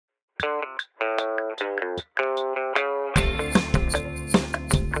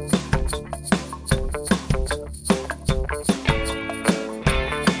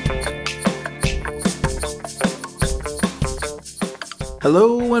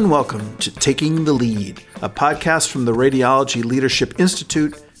Hello and welcome to Taking the Lead, a podcast from the Radiology Leadership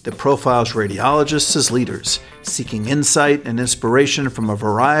Institute that profiles radiologists as leaders, seeking insight and inspiration from a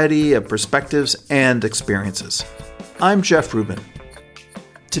variety of perspectives and experiences. I'm Geoffrey Rubin.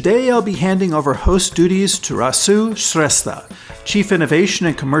 Today I'll be handing over host duties to Rasu Shrestha, Chief Innovation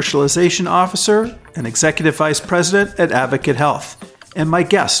and Commercialization Officer and Executive Vice President at Atrium Health, and my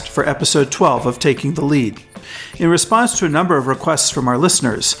guest for episode 12 of Taking the Lead. In response to a number of requests from our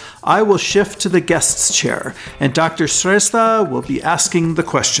listeners, I will shift to the guest's chair, and Dr. Shrestha will be asking the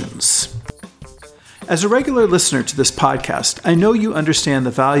questions. As a regular listener to this podcast, I know you understand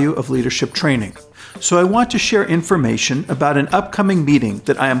the value of leadership training, so I want to share information about an upcoming meeting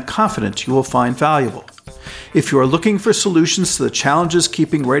that I am confident you will find valuable. If you are looking for solutions to the challenges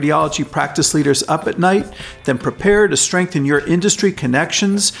keeping radiology practice leaders up at night, then prepare to strengthen your industry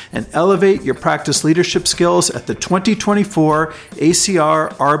connections and elevate your practice leadership skills at the 2024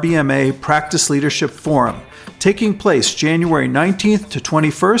 ACR RBMA Practice Leadership Forum, taking place January 19th to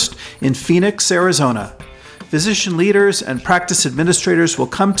 21st in Phoenix, Arizona. Physician leaders and practice administrators will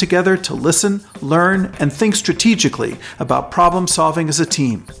come together to listen, learn, and think strategically about problem solving as a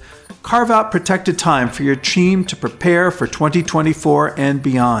team. Carve out protected time for your team to prepare for 2024 and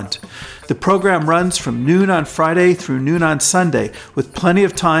beyond. The program runs from noon on Friday through noon on Sunday, with plenty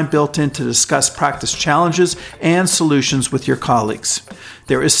of time built in to discuss practice challenges and solutions with your colleagues.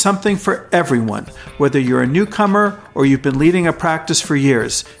 There is something for everyone, whether you're a newcomer or you've been leading a practice for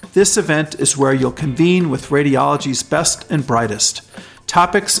years. This event is where you'll convene with radiology's best and brightest.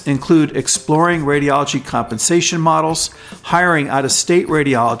 Topics include exploring radiology compensation models, hiring out-of-state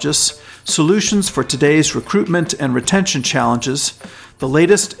radiologists, solutions for today's recruitment and retention challenges, the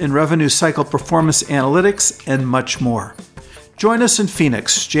latest in revenue cycle performance analytics, and much more. Join us in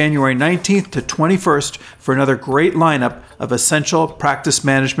Phoenix, January 19th to 21st for another great lineup of essential practice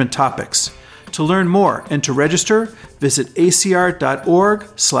management topics. To learn more and to register, visit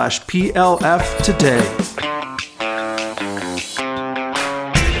acr.org/PLF today.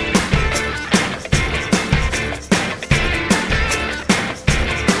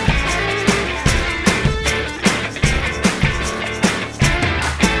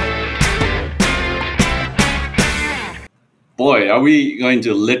 Boy, are we going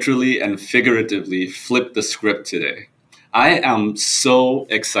to literally and figuratively flip the script today. I am so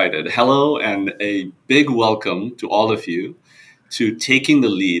excited. Hello and a big welcome to all of you to Taking the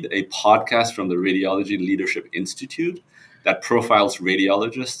Lead, a podcast from the Radiology Leadership Institute that profiles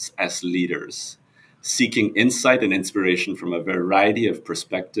radiologists as leaders, seeking insight and inspiration from a variety of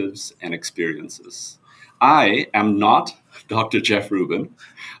perspectives and experiences. I am not Dr. Geoffrey Rubin,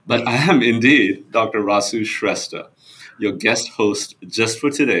 but I am indeed Dr. Rasu Shrestha, your guest host just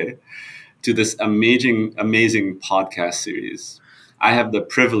for today to this amazing podcast series. I have the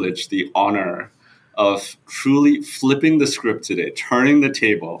privilege, the honor of truly flipping the script today, turning the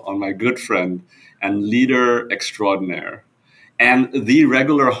table on my good friend and leader extraordinaire and the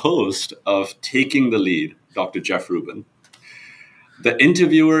regular host of Taking the Lead, Dr. Geoffrey Rubin. The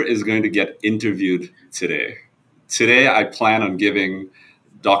interviewer is going to get interviewed today. Today, I plan on giving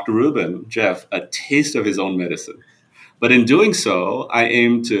Dr. Rubin, Jeff, a taste of his own medicine. But in doing so, I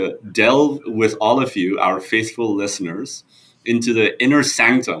aim to delve with all of you, our faithful listeners, into the inner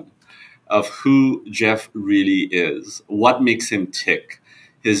sanctum of who Jeff really is, what makes him tick,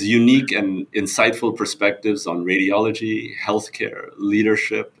 his unique and insightful perspectives on radiology, healthcare,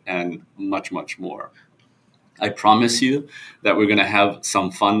 leadership, and much, much more. I promise you that we're going to have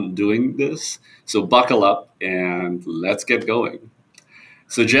some fun doing this. So buckle up and let's get going.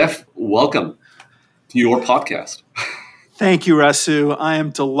 So Jeff, welcome to your podcast. Thank you, Rasu. I am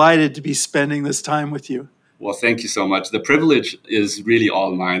delighted to be spending this time with you. Well, thank you so much. The privilege is really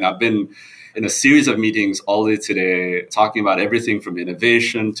all mine. I've been in a series of meetings all day today, talking about everything from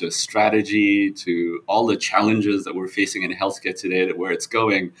innovation to strategy to all the challenges that we're facing in healthcare today, to where it's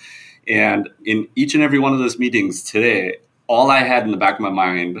going. And in each and every one of those meetings today, all I had in the back of my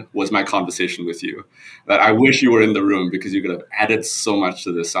mind was my conversation with you, that I wish you were in the room because you could have added so much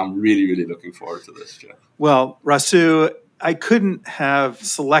to this. I'm really, really looking forward to this, Jeff. Well, Rasu, I couldn't have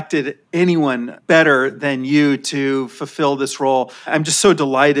selected anyone better than you to fulfill this role. I'm just so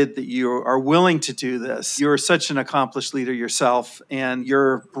delighted that you are willing to do this. You're such an accomplished leader yourself, and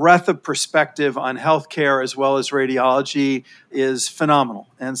your breadth of perspective on healthcare as well as radiology is phenomenal.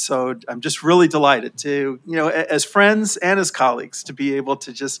 And so I'm just really delighted to, as friends and as colleagues, to be able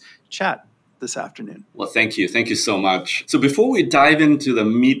to just chat this afternoon. Well, thank you. Thank you so much. So before we dive into the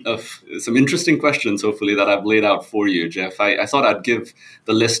meat of some interesting questions, hopefully, that I've laid out for you, Jeff, I thought I'd give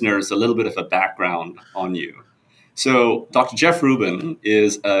the listeners a little bit of a background on you. So Dr. Geoff Rubin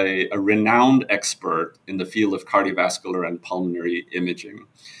is a renowned expert in the field of cardiovascular and pulmonary imaging.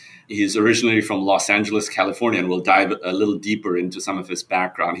 He's originally from Los Angeles, California, and we'll dive a little deeper into some of his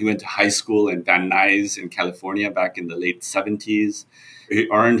background. He went to high school in Van Nuys in California back in the late 70s. He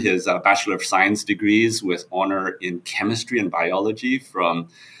earned his Bachelor of Science degrees with honor in chemistry and biology from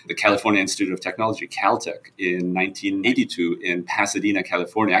the California Institute of Technology, Caltech, in 1982 in Pasadena,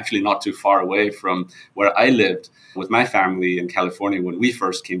 California, actually not too far away from where I lived with my family in California when we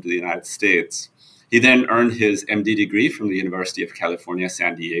first came to the United States. He then earned his MD degree from the University of California,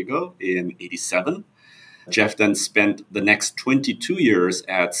 San Diego in 87. Geoff then spent the next 22 years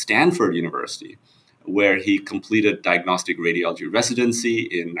at Stanford University, where he completed diagnostic radiology residency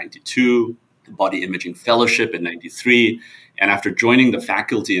in 92, body imaging fellowship in 93, and after joining the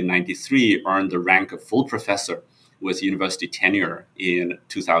faculty in 93, earned the rank of full professor with university tenure in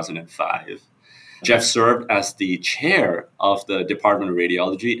 2005. Geoff served as the chair of the Department of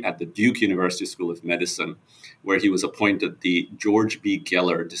Radiology at the Duke University School of Medicine, where he was appointed the George B.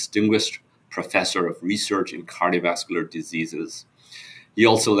 Geller Distinguished Professor of Research in Cardiovascular Diseases. He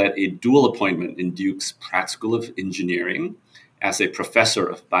also led a dual appointment in Duke's Pratt School of Engineering as a professor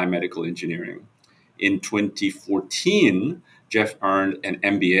of biomedical engineering. In 2014, Geoff earned an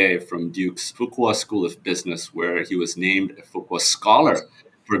MBA from Duke's Fuqua School of Business, where he was named a Fuqua Scholar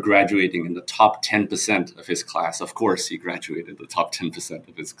for graduating in the top 10% of his class. Of course, he graduated the top 10%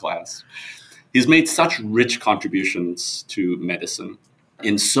 of his class. He's made such rich contributions to medicine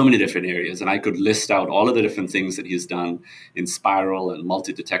in so many different areas, and I could list out all of the different things that he's done in spiral and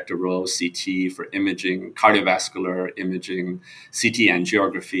multi-detector row, CT for imaging, cardiovascular imaging, CT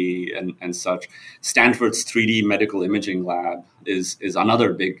angiography, and such. Stanford's 3D medical imaging lab is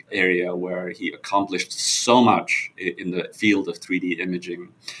another big area where he accomplished so much in the field of 3D imaging.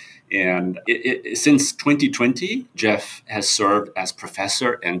 And since 2020, Geoff has served as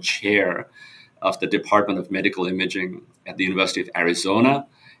professor and chair of the Department of Medical Imaging at the University of Arizona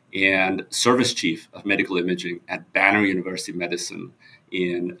and service chief of medical imaging at Banner University Medicine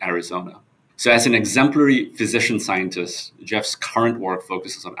in Arizona. So as an exemplary physician scientist, Geoff's current work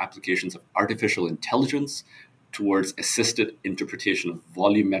focuses on applications of artificial intelligence towards assisted interpretation of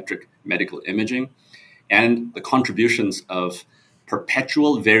volumetric medical imaging and the contributions of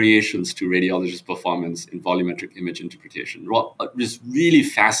perpetual variations to radiologist performance in volumetric image interpretation. Just really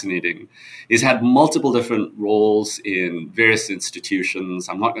fascinating. He's had multiple different roles in various institutions.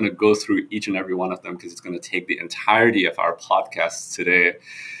 I'm not going to go through each and every one of them because it's going to take the entirety of our podcast today.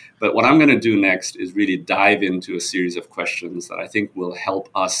 But what I'm going to do next is really dive into a series of questions that I think will help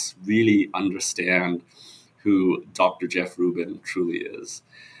us really understand who Dr. Geoff Rubin truly is.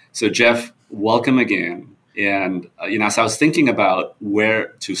 So Geoff, welcome again. And, as I was thinking about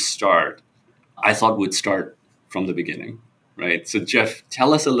where to start, I thought we'd start from the beginning, right? So, Geoff,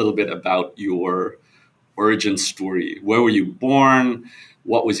 tell us a little bit about your origin story. Where were you born?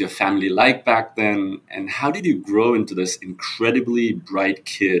 What was your family like back then? And how did you grow into this incredibly bright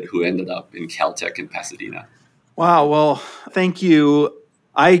kid who ended up in Caltech in Pasadena? Wow. Well, thank you.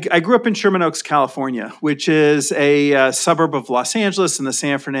 I grew up in Sherman Oaks, California, which is a suburb of Los Angeles in the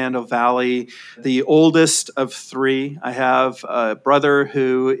San Fernando Valley, the oldest of three. I have a brother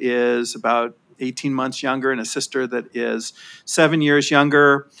who is about 18 months younger and a sister that is 7 years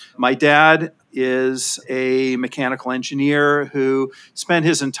younger. My dad is a mechanical engineer who spent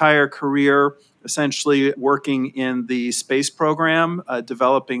his entire career essentially working in the space program,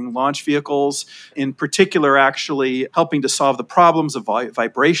 developing launch vehicles, in particular, actually helping to solve the problems of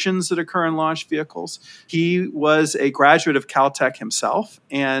vibrations that occur in launch vehicles. He was a graduate of Caltech himself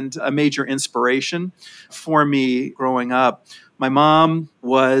and a major inspiration for me growing up. My mom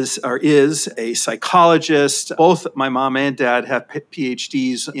was or is a psychologist. Both my mom and dad have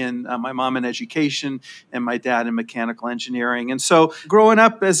PhDs in my mom in education and my dad in mechanical engineering. And so growing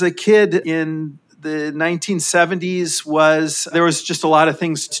up as a kid in the 1970s there was just a lot of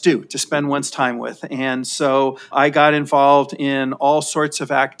things to do, to spend one's time with. And so I got involved in all sorts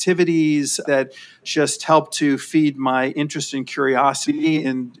of activities that just helped to feed my interest and curiosity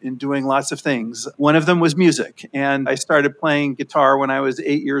in doing lots of things. One of them was music. And I started playing guitar when I was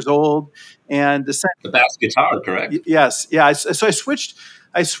 8 years old. And the bass guitar, correct? Yes. Yeah. So I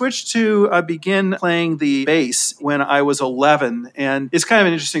switched to begin playing the bass when I was 11. And it's kind of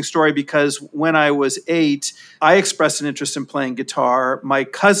an interesting story because when I was 8, I expressed an interest in playing guitar. My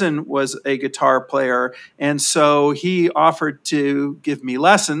cousin was a guitar player, and so he offered to give me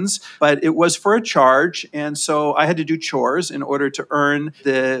lessons, but it was for a charge. And so I had to do chores in order to earn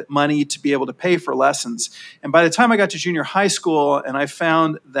the money to be able to pay for lessons. And by the time I got to junior high school and I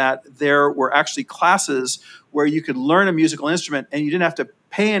found that there were actually classes where you could learn a musical instrument and you didn't have to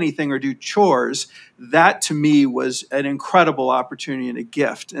pay anything or do chores, that to me was an incredible opportunity and a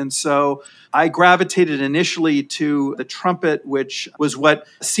gift. And so I gravitated initially to the trumpet, which was what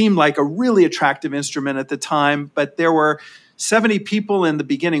seemed like a really attractive instrument at the time, but there were 70 people in the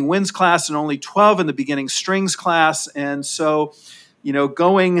beginning winds class and only 12 in the beginning strings class. And so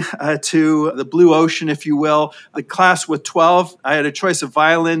going to the blue ocean, if you will, the class with 12, I had a choice of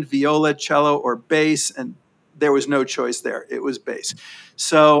violin, viola, cello, or bass, and there was no choice there. It was bass.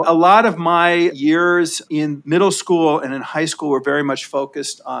 So a lot of my years in middle school and in high school were very much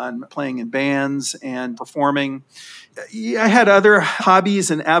focused on playing in bands and performing. I had other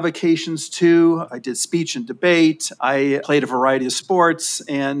hobbies and avocations too. I did speech and debate. I played a variety of sports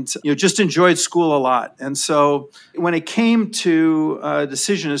and just enjoyed school a lot. And so when it came to a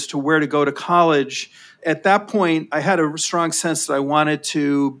decision as to where to go to college, at that point, I had a strong sense that I wanted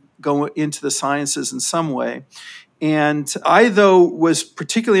to go into the sciences in some way. And I, though, was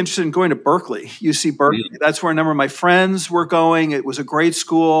particularly interested in going to Berkeley, UC Berkeley. That's where a number of my friends were going. It was a great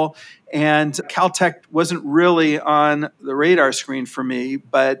school. And Caltech wasn't really on the radar screen for me,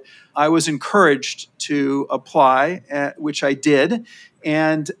 but I was encouraged to apply, which I did.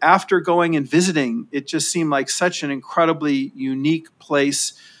 And after going and visiting, it just seemed like such an incredibly unique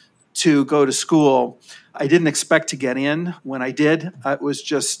place to go to school. I didn't expect to get in. When I did, it was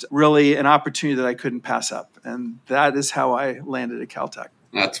just really an opportunity that I couldn't pass up. And that is how I landed at Caltech.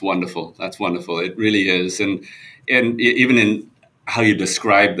 That's wonderful. That's wonderful. It really is. And even in how you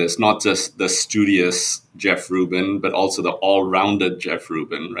describe this, not just the studious Geoff Rubin, but also the all-rounded Geoff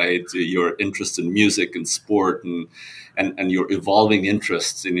Rubin, right? Your interest in music and sport and your evolving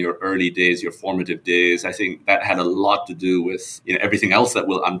interests in your early days, your formative days. I think that had a lot to do with everything else that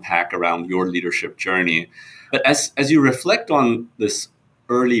we'll unpack around your leadership journey. But as you reflect on this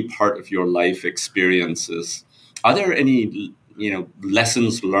early part of your life experiences, are there any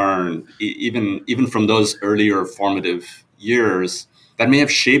lessons learned, even from those earlier formative years, that may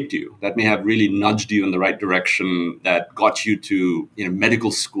have shaped you, that may have really nudged you in the right direction, that got you to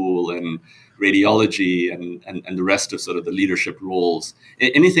medical school and radiology and the rest of sort of the leadership roles?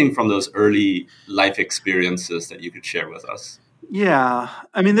 Anything from those early life experiences that you could share with us? Yeah.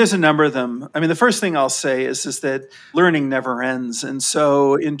 I mean, there's a number of them. I mean, the first thing I'll say is that learning never ends. And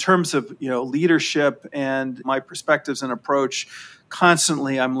so in terms of, leadership and my perspectives and approach,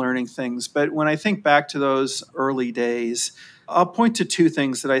 constantly I'm learning things. But when I think back to those early days, I'll point to two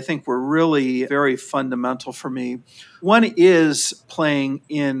things that I think were really very fundamental for me. One is playing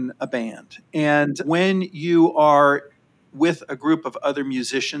in a band. And when you are with a group of other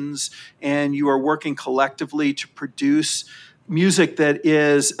musicians and you are working collectively to produce music that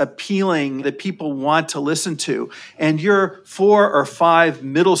is appealing, that people want to listen to, and you're 4 or 5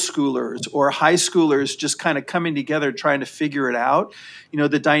 middle schoolers or high schoolers just kind of coming together trying to figure it out,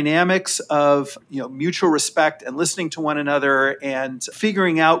 the dynamics of mutual respect and listening to one another and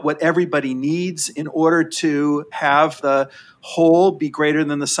figuring out what everybody needs in order to have the whole be greater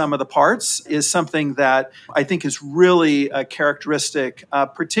than the sum of the parts is something that I think is really a characteristic,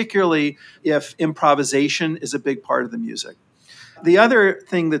 particularly if improvisation is a big part of the music. The other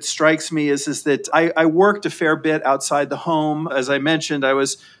thing that strikes me is that I worked a fair bit outside the home. As I mentioned,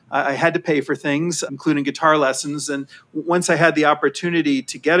 I had to pay for things, including guitar lessons. And once I had the opportunity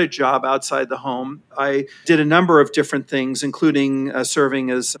to get a job outside the home, I did a number of different things, including serving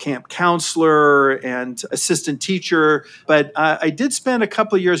as camp counselor and assistant teacher. But I did spend a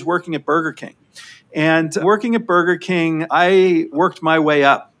couple of years working at Burger King. And working at Burger King, I worked my way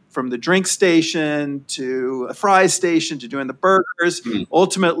up from the drink station to a fry station to doing the burgers,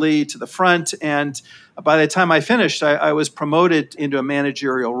 ultimately to the front. And by the time I finished, I was promoted into a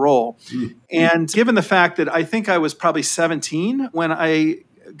managerial role. And given the fact that I think I was probably 17 when I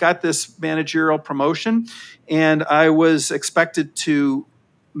got this managerial promotion, and I was expected to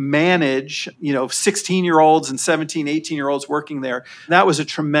manage, 16-year-olds and 17, 18-year-olds working there. That was a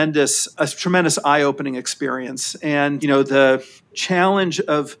tremendous eye-opening experience. And, the challenge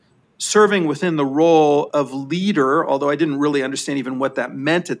of serving within the role of leader, although I didn't really understand even what that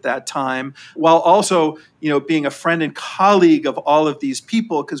meant at that time, while also, being a friend and colleague of all of these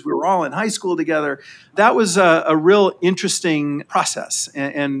people, because we were all in high school together, that was a real interesting process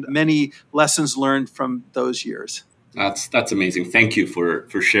and many lessons learned from those years. That's amazing. Thank you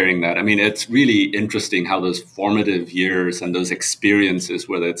for sharing that. I mean, it's really interesting how those formative years and those experiences,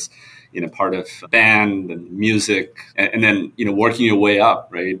 whether it's part of band and music, and then working your way up,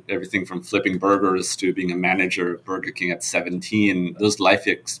 right? Everything from flipping burgers to being a manager of Burger King at 17. Those life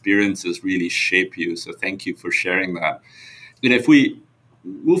experiences really shape you. So thank you for sharing that. If we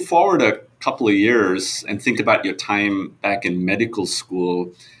move forward a couple of years and think about your time back in medical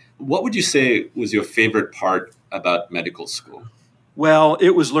school, what would you say was your favorite part about medical school? Well,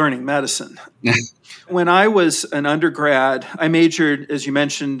 it was learning medicine. When I was an undergrad, I majored, as you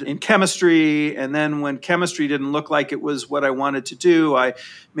mentioned, in chemistry. And then when chemistry didn't look like it was what I wanted to do, I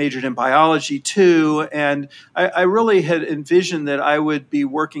majored in biology too. And I really had envisioned that I would be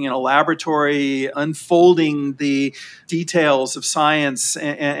working in a laboratory, unfolding the details of science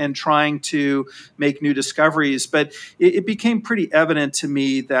and trying to make new discoveries. But it became pretty evident to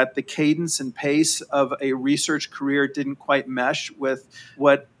me that the cadence and pace of a research career didn't quite mesh with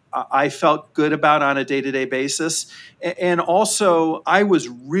what I felt good about on a day-to-day basis. And also, I was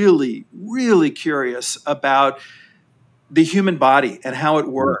really, really curious about the human body and how it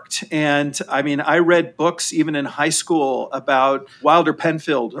worked. And I mean, I read books even in high school about Wilder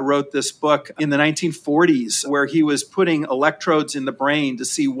Penfield, who wrote this book in the 1940s, where he was putting electrodes in the brain to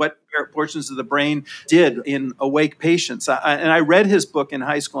see what portions of the brain did in awake patients. And I read his book in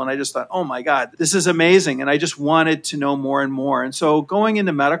high school and I just thought, oh my God, this is amazing. And I just wanted to know more and more. And so going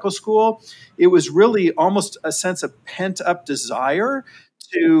into medical school, it was really almost a sense of pent up desire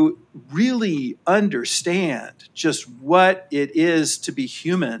to really understand just what it is to be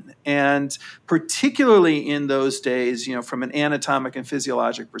human. And particularly in those days, from an anatomic and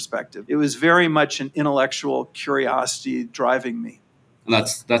physiologic perspective, it was very much an intellectual curiosity driving me. And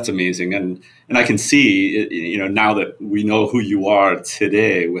that's amazing. And I can see, now that we know who you are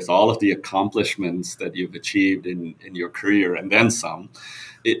today with all of the accomplishments that you've achieved in your career and then some,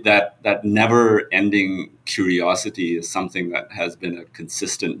 that never-ending curiosity is something that has been a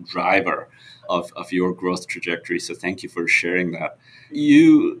consistent driver of your growth trajectory. So thank you for sharing that.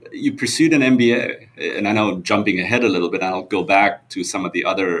 You pursued an MBA, and I know jumping ahead a little bit, I'll go back to some of the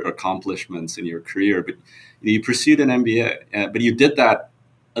other accomplishments in your career, but you pursued an MBA, but you did that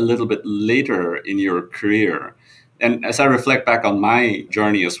a little bit later in your career. And as I reflect back on my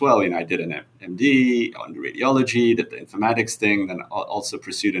journey as well, I did an MD on radiology, did the informatics thing, then also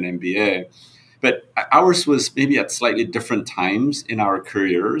pursued an MBA. But ours was maybe at slightly different times in our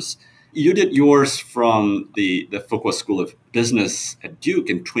careers. You did yours from the Fuqua School of Business at Duke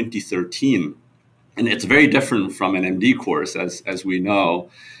in 2013. And it's very different from an MD course, as we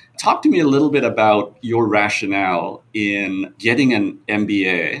know. Talk to me a little bit about your rationale in getting an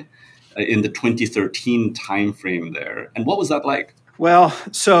MBA in the 2013 timeframe there. And what was that like? Well,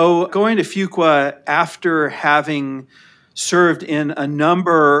 so going to Fuqua after having served in a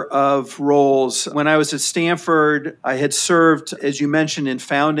number of roles. When I was at Stanford, I had served, as you mentioned, in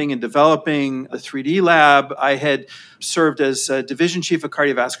founding and developing the 3D lab. I had served as division chief of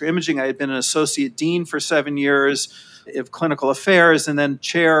cardiovascular imaging. I had been an associate dean for 7 years of clinical affairs and then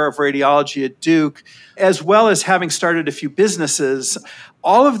chair of radiology at Duke, as well as having started a few businesses.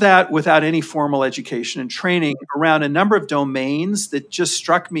 All of that without any formal education and training around a number of domains that just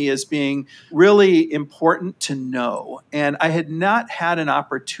struck me as being really important to know. And I had not had an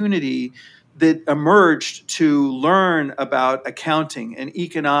opportunity that emerged to learn about accounting and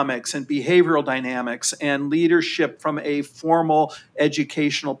economics and behavioral dynamics and leadership from a formal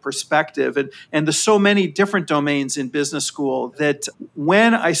educational perspective. And there's so many different domains in business school that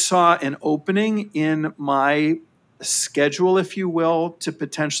when I saw an opening in my schedule, if you will, to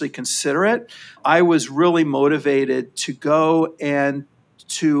potentially consider it, I was really motivated to go and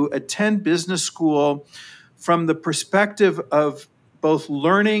to attend business school from the perspective of both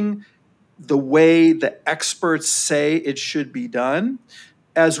learning the way the experts say it should be done,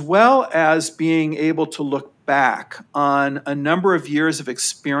 as well as being able to look back on a number of years of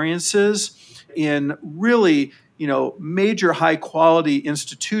experiences in really, major high quality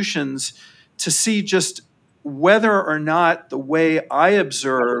institutions to see just whether or not the way I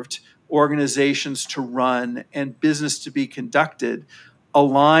observed organizations to run and business to be conducted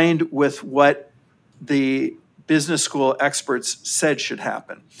aligned with what the business school experts said should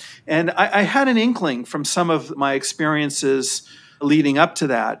happen. And I had an inkling from some of my experiences leading up to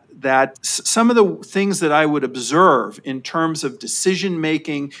that some of the things that I would observe in terms of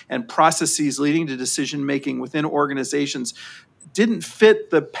decision-making and processes leading to decision-making within organizations didn't fit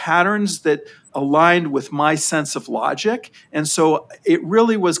the patterns that aligned with my sense of logic. And so it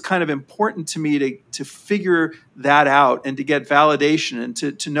really was kind of important to me to figure that out and to get validation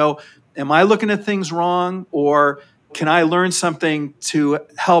and to know, am I looking at things wrong, or can I learn something to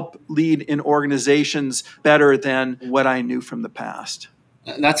help lead in organizations better than what I knew from the past?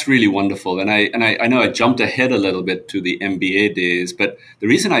 That's really wonderful. And I know I jumped ahead a little bit to the MBA days, but the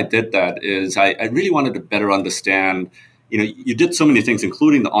reason I did that is I really wanted to better understand, you did so many things,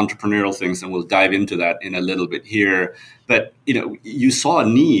 including the entrepreneurial things, and we'll dive into that in a little bit here. But, you saw a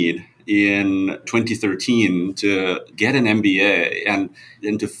need in 2013 to get an MBA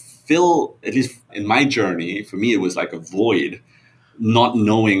and to fill, at least in my journey, for me, it was like a void, not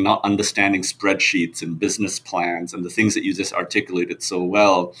knowing, not understanding spreadsheets and business plans and the things that you just articulated so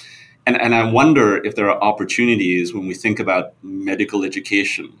well. And I wonder if there are opportunities when we think about medical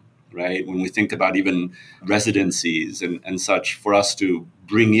education, right? When we think about even residencies and such, for us to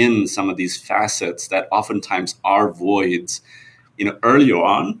bring in some of these facets that oftentimes are voids, earlier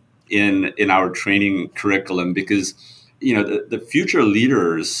on in our training curriculum, because, the future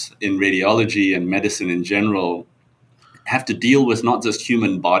leaders in radiology and medicine in general have to deal with not just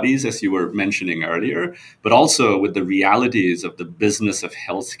human bodies, as you were mentioning earlier, but also with the realities of the business of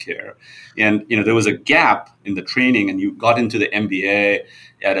healthcare. And, there was a gap in the training, and you got into the MBA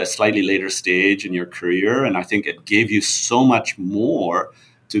at a slightly later stage in your career. And I think it gave you so much more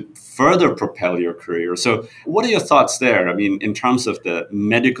to further propel your career. So what are your thoughts there? I mean, in terms of the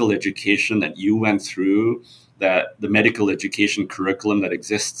medical education that you went through, that the medical education curriculum that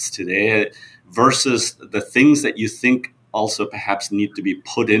exists today, versus the things that you think also perhaps need to be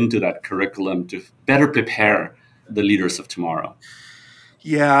put into that curriculum to better prepare the leaders of tomorrow?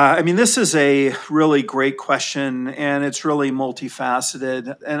 Yeah, I mean, this is a really great question, and it's really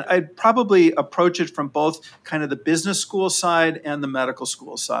multifaceted. And I'd probably approach it from both kind of the business school side and the medical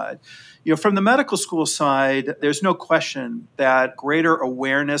school side. From the medical school side, there's no question that greater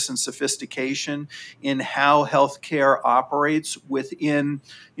awareness and sophistication in how healthcare operates within,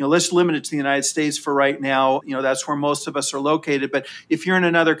 let's limit it to the United States for right now. That's where most of us are located. But if you're in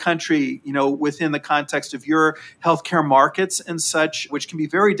another country, within the context of your healthcare markets and such, which can be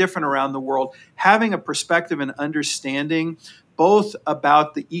very different around the world, having a perspective and understanding both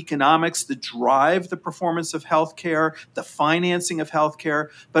about the economics that drive the performance of healthcare, the financing of healthcare,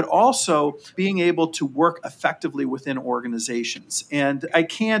 but also being able to work effectively within organizations. And I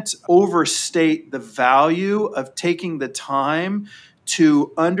can't overstate the value of taking the time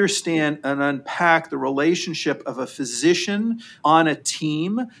to understand and unpack the relationship of a physician on a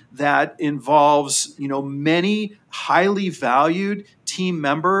team that involves, many highly valued team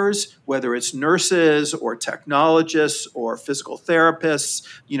members, whether it's nurses or technologists or physical therapists,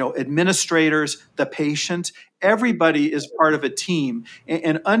 administrators, the patient. Everybody is part of a team,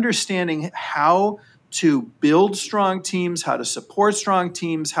 and understanding how to build strong teams, how to support strong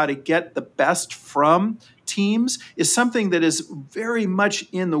teams, how to get the best from teams is something that is very much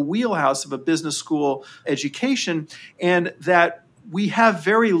in the wheelhouse of a business school education, and that we have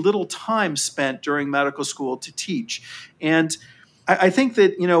very little time spent during medical school to teach. And I think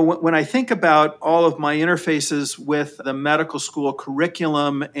that, when I think about all of my interfaces with the medical school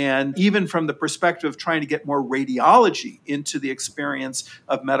curriculum, and even from the perspective of trying to get more radiology into the experience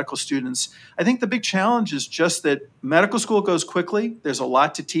of medical students, I think the big challenge is just that medical school goes quickly. There's a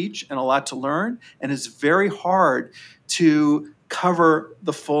lot to teach and a lot to learn, and it's very hard to cover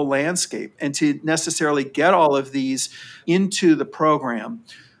the full landscape and to necessarily get all of these into the program.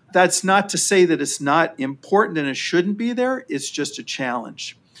 That's not to say that it's not important and it shouldn't be there. It's just a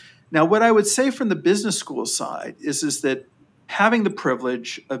challenge. Now, what I would say from the business school side is that having the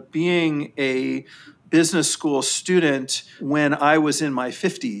privilege of being a business school student when I was in my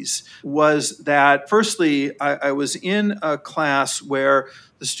 50s was that, firstly, I was in a class where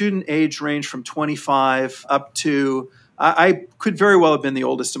the student age ranged from 25 up to I could very well have been the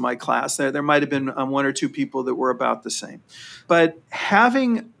oldest in my class. There might have been one or two people that were about the same. But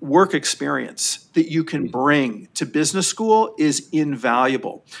having work experience that you can bring to business school is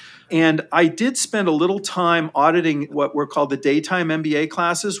invaluable. And I did spend a little time auditing what were called the daytime MBA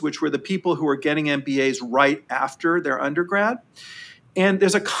classes, which were the people who were getting MBAs right after their undergrad. And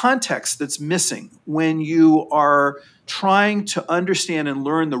there's a context that's missing when you are trying to understand and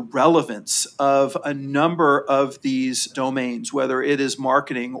learn the relevance of a number of these domains, whether it is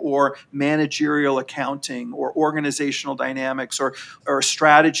marketing or managerial accounting or organizational dynamics or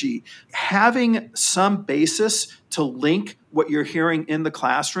strategy. Having some basis to link what you're hearing in the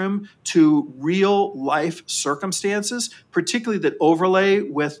classroom to real life circumstances, particularly that overlay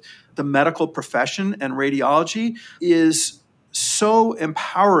with the medical profession and radiology, is so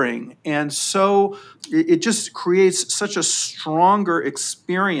empowering, and so it just creates such a stronger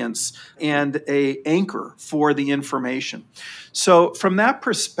experience and an anchor for the information. So from that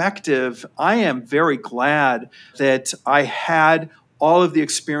perspective, I am very glad that I had all of the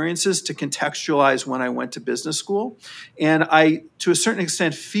experiences to contextualize when I went to business school. And I, to a certain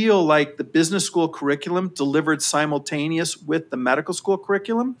extent, feel like the business school curriculum delivered simultaneous with the medical school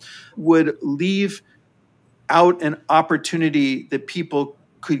curriculum would leave out an opportunity that people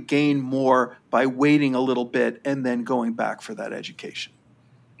could gain more by waiting a little bit and then going back for that education.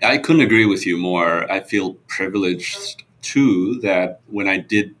 I couldn't agree with you more. I feel privileged too that when I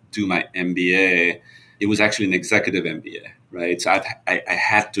did do my MBA, it was actually an executive MBA, right? So I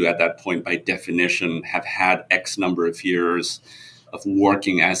had to, at that point, by definition, have had X number of years of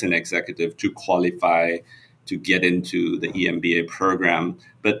working as an executive to qualify to get into the EMBA program.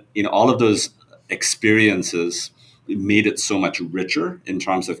 But all of those experiences made it so much richer in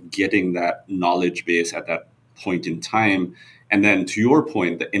terms of getting that knowledge base at that point in time. And then to your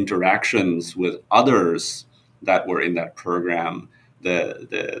point, the interactions with others that were in that program,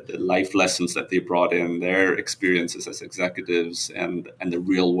 the life lessons that they brought in, their experiences as executives, and the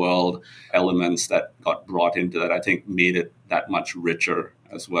real world elements that got brought into that, I think made it that much richer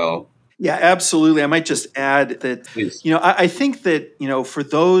as well. Yeah, absolutely. I might just add that, Please. I think that, for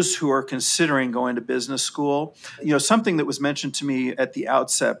those who are considering going to business school, something that was mentioned to me at the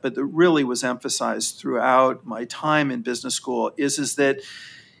outset, but that really was emphasized throughout my time in business school is that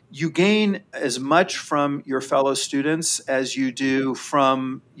you gain as much from your fellow students as you do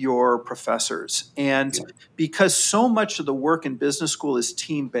from your professors. And because so much of the work in business school is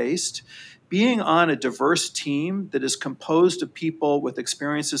team-based, being on a diverse team that is composed of people with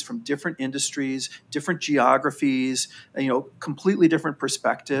experiences from different industries, different geographies, completely different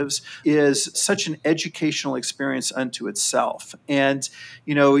perspectives is such an educational experience unto itself. And,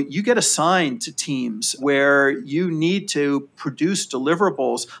 you get assigned to teams where you need to produce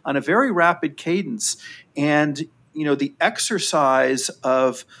deliverables on a very rapid cadence. And, the exercise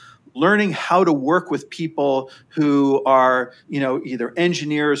of learning how to work with people who are, either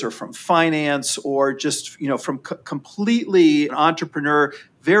engineers or from finance or just, from completely entrepreneur,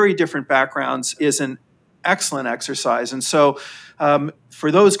 very different backgrounds is an excellent exercise. And so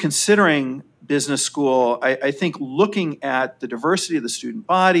for those considering business school, I think looking at the diversity of the student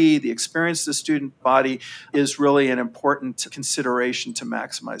body, the experience of the student body is really an important consideration to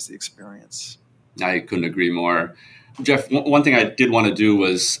maximize the experience. I couldn't agree more. Jeff, one thing I did want to do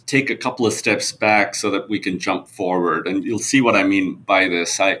was take a couple of steps back so that we can jump forward. And you'll see what I mean by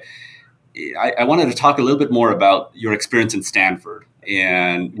this. I wanted to talk a little bit more about your experience in Stanford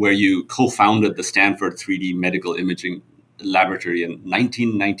and where you co-founded the Stanford 3D Medical Imaging Laboratory in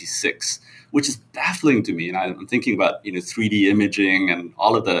 1996, which is baffling to me. And I'm thinking about 3D imaging and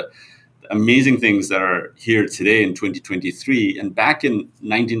all of the amazing things that are here today in 2023. And back in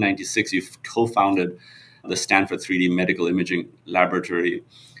 1996, you co-founded the Stanford 3D Medical Imaging Laboratory.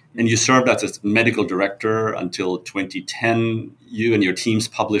 And you served as its medical director until 2010. You and your teams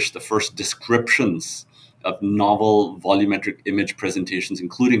published the first descriptions of novel volumetric image presentations,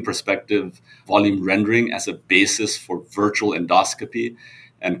 including perspective volume rendering as a basis for virtual endoscopy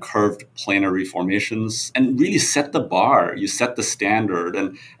and curved planar reformations, and really set the bar. You set the standard.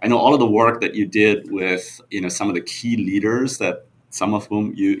 And I know all of the work that you did with some of the key leaders that some of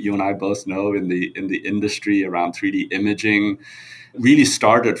whom you and I both know in the industry around 3D imaging, really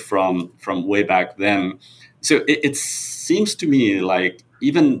started from way back then. So it seems to me like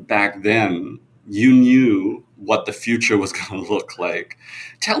even back then, you knew what the future was going to look like.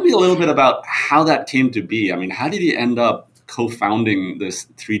 Tell me a little bit about how that came to be. I mean, how did you end up co-founding this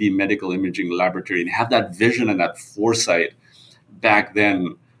 3D medical imaging laboratory and have that vision and that foresight back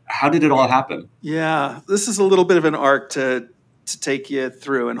then? How did it all happen? Yeah, this is a little bit of an arc to take you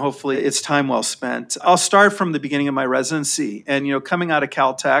through, and hopefully it's time well spent. I'll start from the beginning of my residency. And, coming out of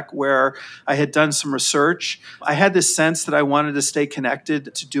Caltech, where I had done some research, I had this sense that I wanted to stay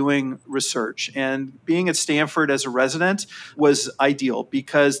connected to doing research. And being at Stanford as a resident was ideal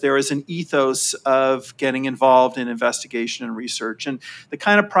because there is an ethos of getting involved in investigation and research. And the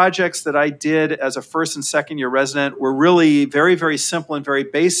kind of projects that I did as a first and second year resident were really very, very simple and very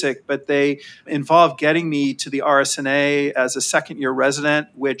basic, but they involved getting me to the RSNA as a second-year resident,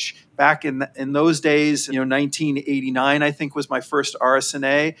 which back in those days, 1989, I think was my first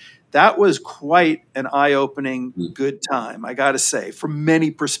RSNA. That was quite an eye-opening good time, I got to say, from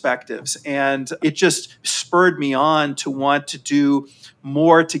many perspectives. And it just spurred me on to want to do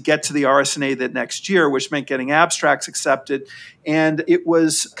more to get to the RSNA the next year, which meant getting abstracts accepted. And it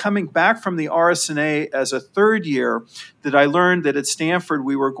was coming back from the RSNA as a third year that I learned that at Stanford,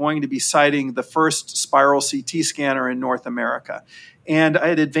 we were going to be citing the first spiral CT scanner in North America. And I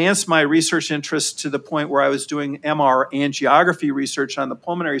had advanced my research interests to the point where I was doing MR angiography research on the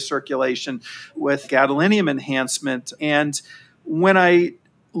pulmonary circulation with gadolinium enhancement. And when I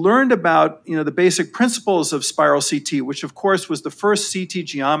learned about the basic principles of spiral CT, which of course was the first CT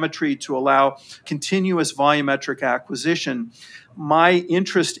geometry to allow continuous volumetric acquisition, my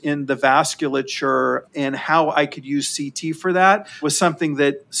interest in the vasculature and how I could use CT for that was something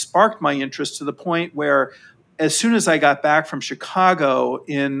that sparked my interest to the point where as soon as I got back from Chicago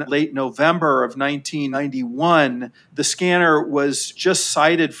in late November of 1991, the scanner was just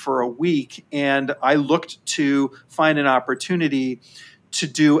sighted for a week, and I looked to find an opportunity to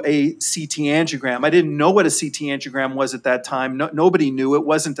do a CT angiogram. I didn't know what a CT angiogram was at that time. Nobody knew. It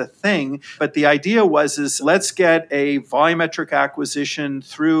wasn't a thing. But the idea was let's get a volumetric acquisition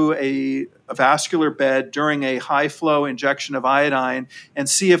through a vascular bed during a high flow injection of iodine and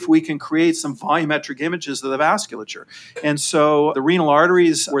see if we can create some volumetric images of the vasculature. And so the renal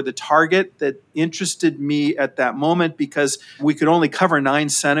arteries were the target that interested me at that moment because we could only cover 9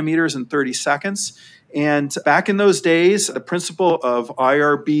 centimeters in 30 seconds. And back in those days, the principle of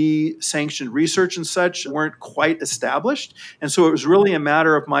IRB sanctioned research and such weren't quite established. And so it was really a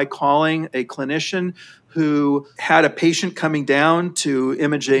matter of my calling a clinician who had a patient coming down to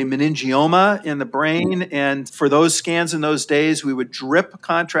image a meningioma in the brain. And for those scans in those days, we would drip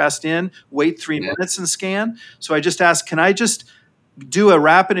contrast in, wait 3 minutes and scan. So I just asked, can I just do a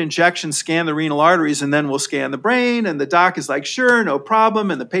rapid injection, scan the renal arteries, and then we'll scan the brain? And the doc is like, sure, no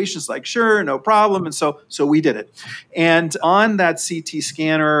problem. And the patient's like, sure, no problem. And so we did it. And on that CT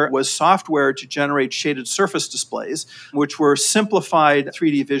scanner was software to generate shaded surface displays, which were simplified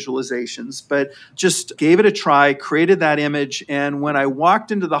 3D visualizations, but just gave it a try, created that image. And when I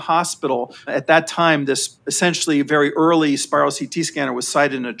walked into the hospital, at that time, this essentially very early spiral CT scanner was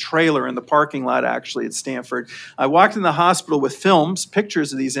sited in a trailer in the parking lot, actually, at Stanford. I walked in the hospital with films,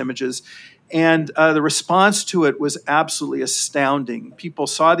 pictures of these images, and the response to it was absolutely astounding. People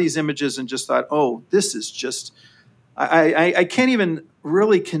saw these images and just thought, oh, this is just, I can't even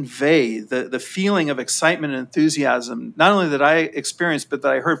really convey the feeling of excitement and enthusiasm, not only that I experienced, but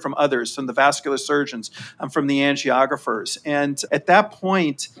that I heard from others, from the vascular surgeons, from the angiographers. And at that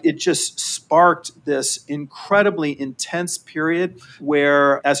point, it just sparked this incredibly intense period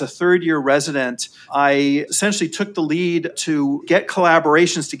where, as a third-year resident, I essentially took the lead to get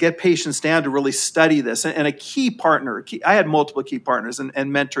collaborations, to get patients down to really study this. And a key partner, I had multiple key partners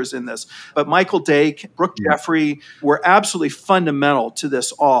and mentors in this, but Michael Dake, Brooke Geoffrey were absolutely fundamental to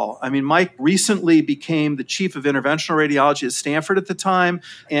this all. I mean, Mike recently became the chief of interventional radiology at Stanford at the time,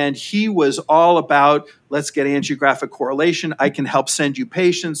 and he was all about, let's get angiographic correlation. I can help send you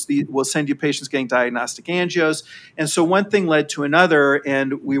patients. We'll send you patients getting diagnostic angios. And so one thing led to another,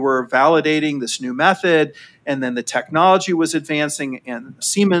 and we were validating this new method, and then the technology was advancing, and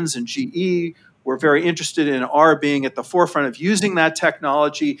Siemens and GE were very interested in our being at the forefront of using that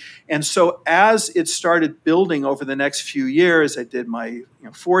technology. And so as it started building over the next few years, I did my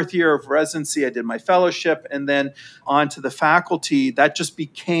fourth year of residency, I did my fellowship, and then on to the faculty. That just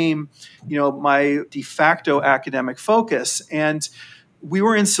became, my de facto academic focus. And we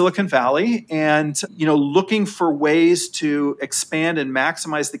were in Silicon Valley and, looking for ways to expand and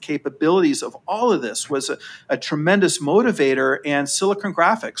maximize the capabilities of all of this was a tremendous motivator. And Silicon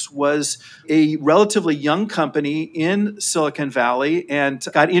Graphics was a relatively young company in Silicon Valley and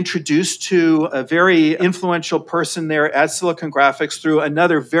got introduced to a very influential person there at Silicon Graphics through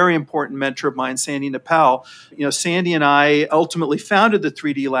another very important mentor of mine, Sandy Nepal. Sandy and I ultimately founded the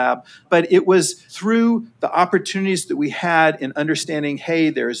 3D Lab, but it was through the opportunities that we had in understanding, hey,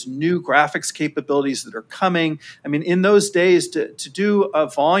 there's new graphics capabilities that are coming. I mean, in those days, to do a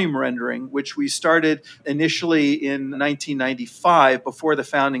volume rendering, which we started initially in 1995 before the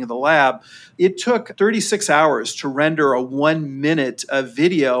founding of the lab, it took 36 hours to render a 1 minute of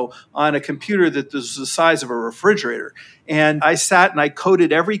video on a computer that was the size of a refrigerator. And I sat and I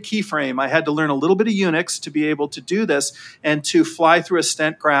coded every keyframe. I had to learn a little bit of Unix to be able to do this and to fly through a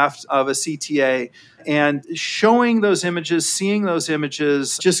stent graft of a CTA. And showing those images, seeing those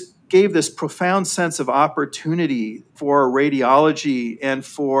images just gave this profound sense of opportunity for radiology and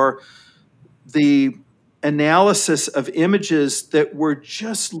for the analysis of images that were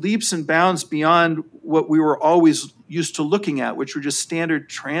just leaps and bounds beyond what we were always used to looking at, which were just standard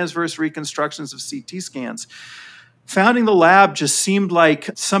transverse reconstructions of CT scans. Founding the lab just seemed like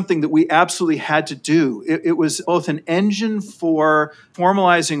something that we absolutely had to do. It was both an engine for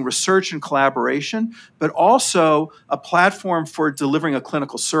formalizing research and collaboration, but also a platform for delivering a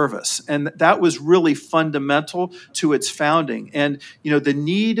clinical service. And that was really fundamental to its founding. And, the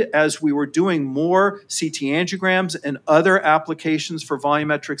need as we were doing more CT angiograms and other applications for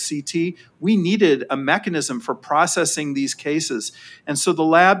volumetric CT, we needed a mechanism for processing these cases. And so the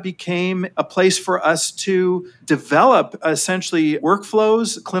lab became a place for us to develop essentially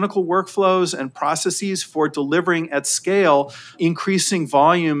workflows, clinical workflows and processes for delivering at scale increasing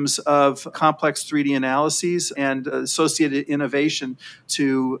volumes of complex 3D analyses and associated innovation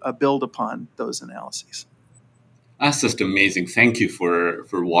to build upon those analyses. That's just amazing. Thank you for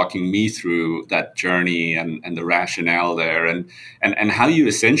walking me through that journey and the rationale there and how you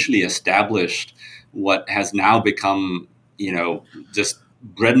essentially established what has now become, just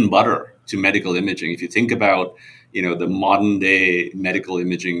bread and butter to medical imaging. If you think about, the modern day medical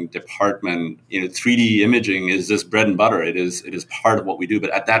imaging department, 3D imaging is just bread and butter. It is part of what we do.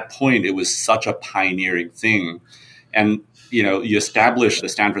 But at that point, it was such a pioneering thing. And you established the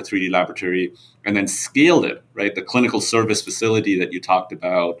Stanford 3D laboratory and then scaled it, right? The clinical service facility that you talked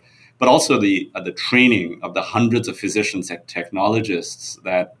about, but also the training of the hundreds of physicians and technologists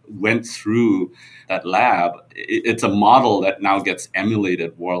that went through that lab. It's a model that now gets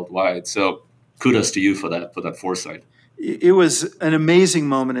emulated worldwide. So kudos to you for that foresight. It was an amazing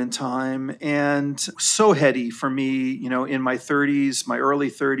moment in time and so heady for me, in my 30s, my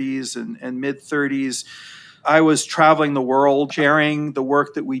early 30s and mid 30s. I was traveling the world, sharing the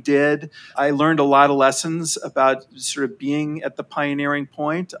work that we did. I learned a lot of lessons about sort of being at the pioneering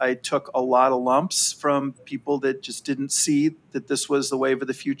point. I took a lot of lumps from people that just didn't see that this was the wave of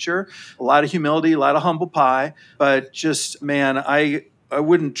the future. A lot of humility, a lot of humble pie, but just, man, I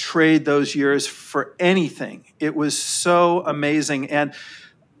wouldn't trade those years for anything. It was so amazing. And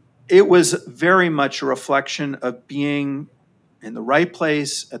it was very much a reflection of being in the right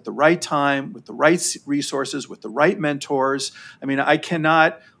place at the right time with the right resources, with the right mentors. I mean, I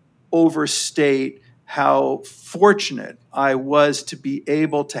cannot overstate how fortunate I was to be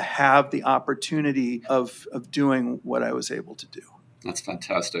able to have the opportunity of doing what I was able to do. That's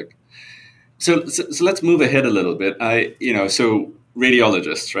fantastic. So let's move ahead a little bit. So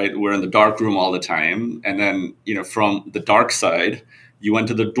radiologists, right? We're in the dark room all the time. And then, from the dark side, you went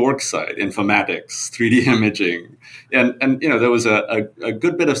to the dork side, informatics, 3D imaging. And there was a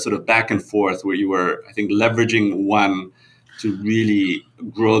good bit of sort of back and forth where you were, I think, leveraging one to really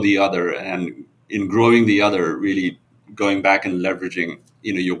grow the other. And in growing the other, really going back and leveraging,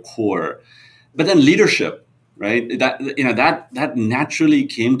 your core. But then leadership, right? That naturally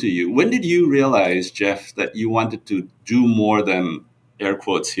came to you. When did you realize, Jeff, that you wanted to do more than, air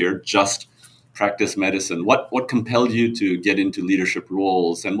quotes here, just practice medicine? What compelled you to get into leadership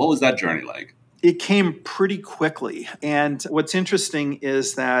roles, and what was that journey like? It came pretty quickly. And what's interesting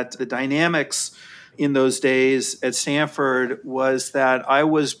is that the dynamics in those days at Stanford was that I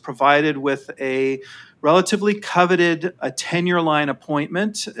was provided with a relatively coveted a tenure line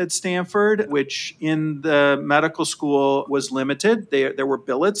appointment at Stanford, which in the medical school was limited. There were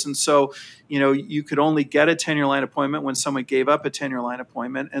billets. And so, you could only get a tenure line appointment when someone gave up a tenure line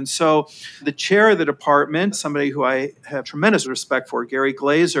appointment. And so the chair of the department, somebody who I have tremendous respect for, Gary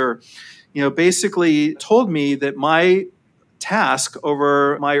Glazer, basically told me that my task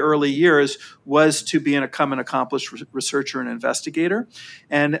over my early years was to become an accomplished researcher and investigator.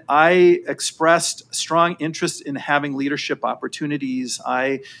 And I expressed strong interest in having leadership opportunities.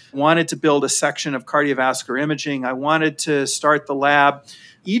 I wanted to build a section of cardiovascular imaging. I wanted to start the lab.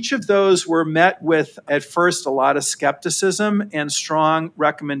 Each of those were met with, at first, a lot of skepticism and strong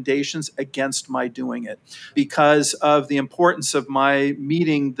recommendations against my doing it because of the importance of my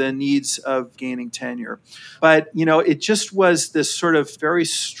meeting the needs of gaining tenure. But, it just was this sort of very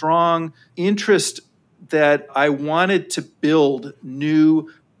strong interest that I wanted to build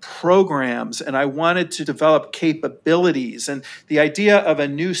new programs and I wanted to develop capabilities. And the idea of a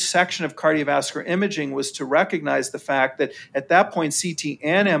new section of cardiovascular imaging was to recognize the fact that at that point, CT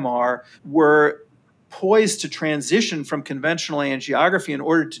and MR were poised to transition from conventional angiography. In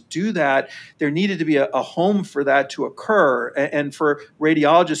order to do that, there needed to be a home for that to occur, and for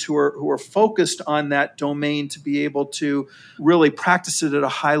radiologists who are focused on that domain to be able to really practice it at a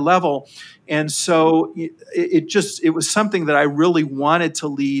high level. And so it was something that I really wanted to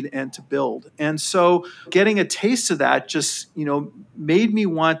lead and to build. And so getting a taste of that just, made me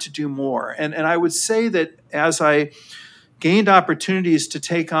want to do more. And I would say that as I gained opportunities to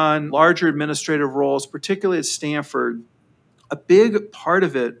take on larger administrative roles, particularly at Stanford, a big part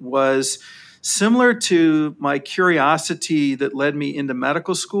of it was similar to my curiosity that led me into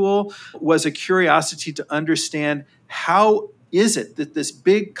medical school, was a curiosity to understand how is it that this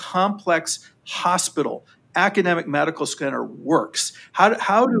big, complex hospital, academic medical center works?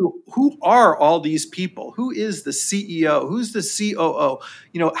 Who are all these people? Who is the CEO? Who's the COO?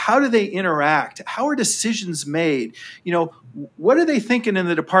 How do they interact? How are decisions made? What are they thinking in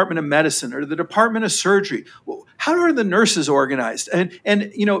the Department of Medicine or the Department of Surgery? How are the nurses organized?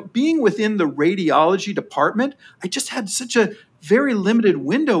 And being within the radiology department, I just had such a very limited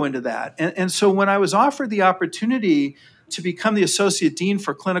window into that. And so when I was offered the opportunity to become the Associate Dean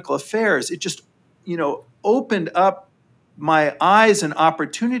for Clinical Affairs, it just opened up my eyes and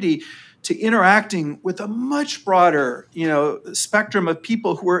opportunity to interacting with a much broader, spectrum of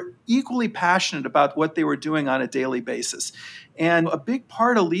people who were equally passionate about what they were doing on a daily basis. And a big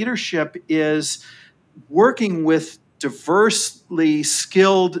part of leadership is working with diversely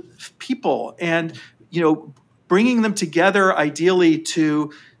skilled people and, bringing them together ideally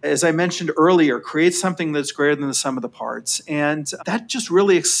to, as I mentioned earlier, create something that's greater than the sum of the parts. And that just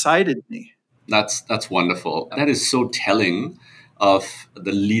really excited me. That's wonderful. That is so telling of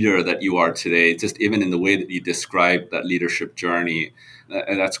the leader that you are today, just even in the way that you describe that leadership journey.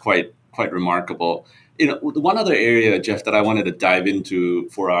 And that's quite remarkable. One other area, Jeff, that I wanted to dive into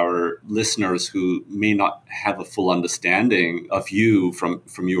for our listeners who may not have a full understanding of you from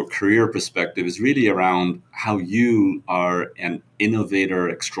your career perspective is really around how you are an innovator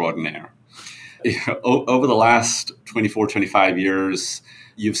extraordinaire. Over the last 24, 25 years,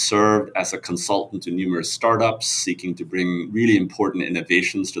 you've served as a consultant to numerous startups seeking to bring really important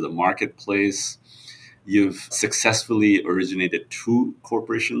innovations to the marketplace. You've successfully originated 2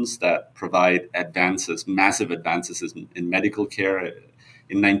 corporations that provide massive advances in medical care.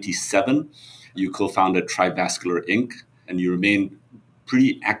 In 1997, you co-founded Trivascular Inc., and you remain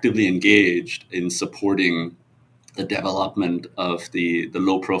pretty actively engaged in supporting the development of the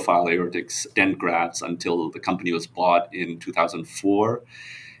low-profile aortic stent grafts until the company was bought in 2004.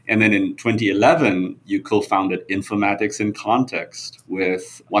 And then in 2011, you co-founded Informatics in Context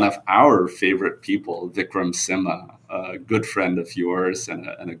with one of our favorite people, Vikram Simha, a good friend of yours and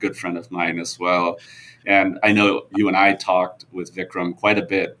a good friend of mine as well. And I know you and I talked with Vikram quite a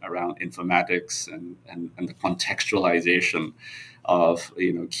bit around informatics and the contextualization of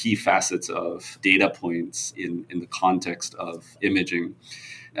key facets of data points in the context of imaging.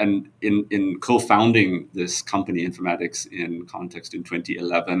 And in co-founding this company, Informatics in Context, in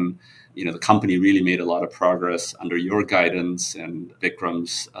 2011, the company really made a lot of progress under your guidance and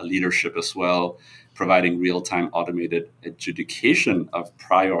Vikram's leadership as well, providing real-time automated adjudication of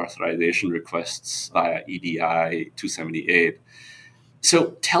prior authorization requests via EDI 278.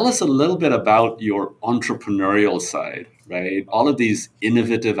 So tell us a little bit about your entrepreneurial side, right? All of these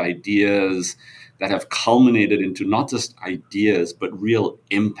innovative ideas that have culminated into not just ideas, but real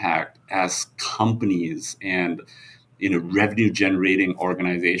impact as companies and revenue generating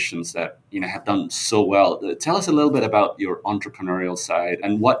organizations that have done so well. Tell us a little bit about your entrepreneurial side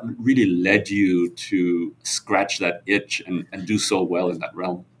and what really led you to scratch that itch and do so well in that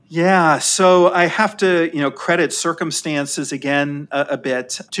realm. Yeah, so I have to, credit circumstances again a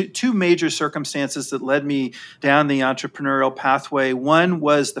bit. Two major circumstances that led me down the entrepreneurial pathway. One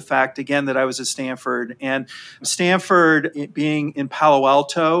was the fact, again, that I was at Stanford, and Stanford being in Palo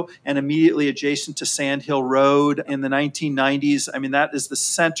Alto and immediately adjacent to Sand Hill Road in the 1990s. I mean, that is the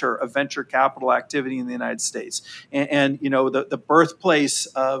center of venture capital activity in the United States, and the birthplace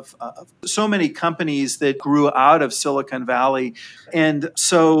of so many companies that grew out of Silicon Valley, and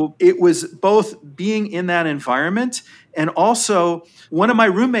so it was both being in that environment and also one of my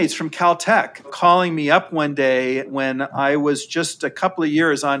roommates from Caltech calling me up one day when I was just a couple of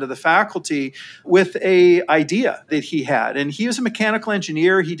years onto the faculty with an idea that he had. And he was a mechanical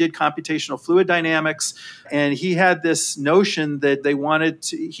engineer. He did computational fluid dynamics. And he had this notion that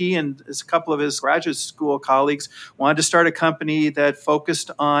he and a couple of his graduate school colleagues wanted to start a company that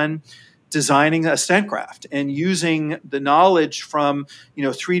focused on designing a stent graft and using the knowledge from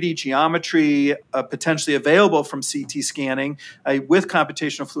 3D geometry potentially available from CT scanning with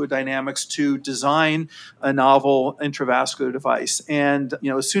computational fluid dynamics to design a novel intravascular device. And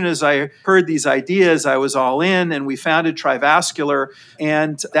as soon as I heard these ideas, I was all in, and we founded Trivascular.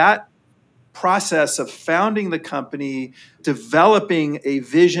 And that process of founding the company, developing a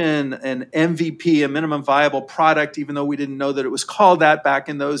vision, an MVP, a minimum viable product, even though we didn't know that it was called that back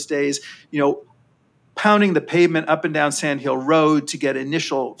in those days, pounding the pavement up and down Sand Hill Road to get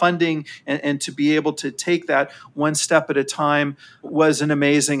initial funding and to be able to take that one step at a time was an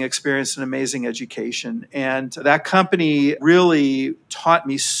amazing experience, an amazing education. And that company really taught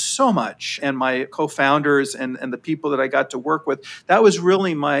me so much. And my co-founders and the people that I got to work with, that was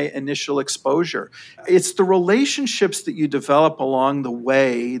really my initial exposure. It's the relationships that you develop along the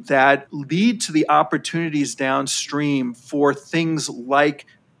way that lead to the opportunities downstream for things like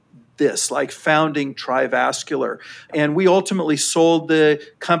founding Trivascular. And we ultimately sold the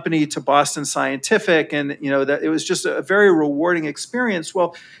company to Boston Scientific, and that it was just a very rewarding experience.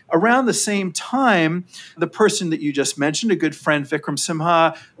 Well, around the same time, the person that you just mentioned, a good friend, Vikram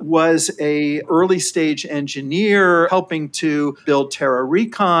Simha, was a early stage engineer helping to build Terra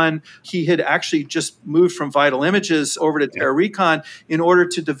Recon. He had actually just moved from Vital Images over to Terra Recon in order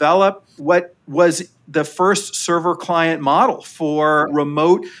to develop what was the first server client model for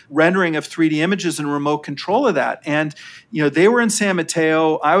remote rendering of 3D images and remote control of that. And, they were in San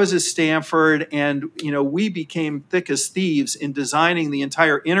Mateo, I was at Stanford, and, we became thick as thieves in designing the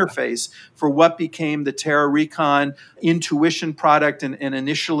entire interface for what became the Terra Recon Intuition product and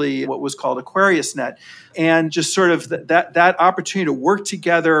initially what was called AquariusNet. And just sort of that opportunity to work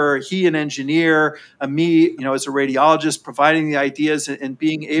together, he an engineer, me, as a radiologist, providing the ideas and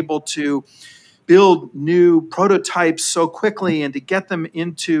being able to build new prototypes so quickly and to get them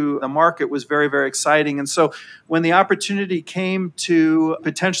into the market was very, very exciting. And so when the opportunity came to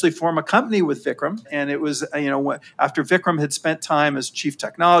potentially form a company with Vikram, and it was, after Vikram had spent time as chief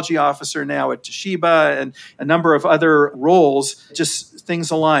technology officer now at Toshiba and a number of other roles, just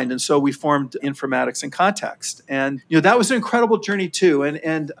things aligned. And so we formed Informatics and Context. And, that was an incredible journey too.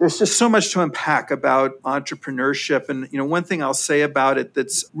 And there's just so much to unpack about entrepreneurship. And, one thing I'll say about it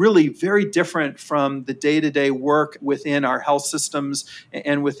that's really very different from the day-to-day work within our health systems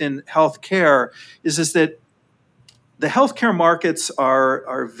and within healthcare is that the healthcare markets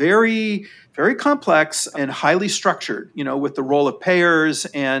are very, very complex and highly structured, with the role of payers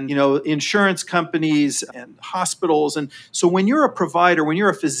and, insurance companies and hospitals. And so when you're a provider, when you're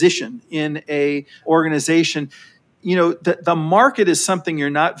a physician in a organization, the market is something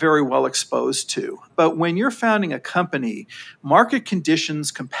you're not very well exposed to. But when you're founding a company, market conditions,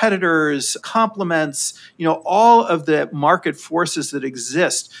 competitors, complements, all of the market forces that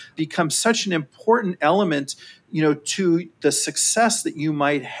exist become such an important element to the success that you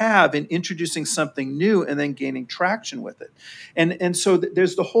might have in introducing something new and then gaining traction with it. And so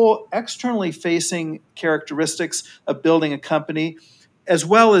there's the whole externally facing characteristics of building a company, as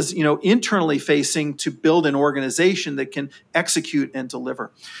well as, internally facing to build an organization that can execute and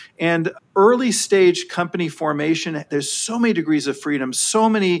deliver. And early stage company formation, there's so many degrees of freedom, so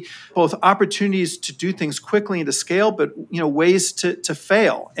many both opportunities to do things quickly and to scale, but, ways to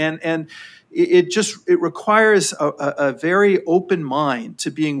fail. And it requires a very open mind to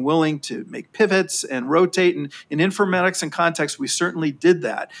being willing to make pivots and rotate. And in Informatics and Context, we certainly did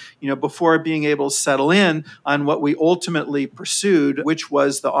that, before being able to settle in on what we ultimately pursued, which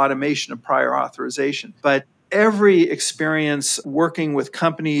was the automation of prior authorization. But every experience working with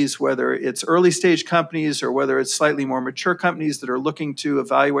companies, whether it's early stage companies or whether it's slightly more mature companies that are looking to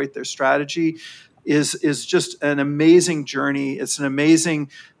evaluate their strategy, is just an amazing journey. It's an amazing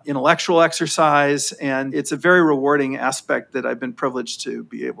intellectual exercise, and it's a very rewarding aspect that I've been privileged to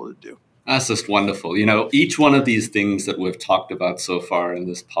be able to do. That's just wonderful. Each one of these things that we've talked about so far in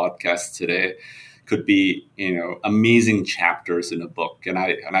this podcast today could be, amazing chapters in a book. And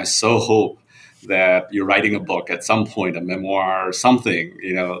I so hope that you're writing a book at some point, a memoir or something,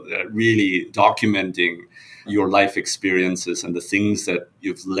 really documenting your life experiences and the things that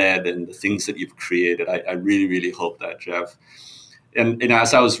you've led and the things that you've created. I really, really hope that, Jeff. And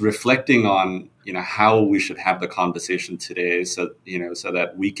as I was reflecting on, how we should have the conversation today, so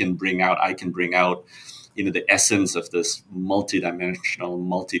that I can bring out, the essence of this multidimensional,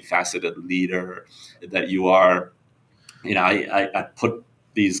 multifaceted leader that you are. I put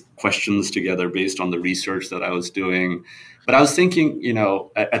these questions together based on the research that I was doing. But I was thinking,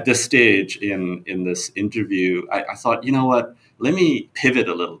 at this stage in this interview, I thought, what? Let me pivot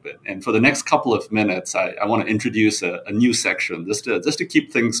a little bit. And for the next couple of minutes, I want to introduce a new section just to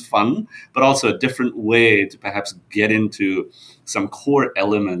keep things fun, but also a different way to perhaps get into some core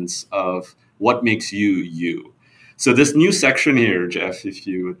elements of what makes you, you. So this new section here, Jeff, if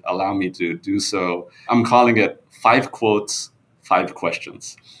you would allow me to do so, I'm calling it 5 quotes, 5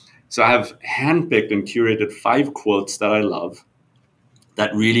 questions. So I have handpicked and curated 5 quotes that I love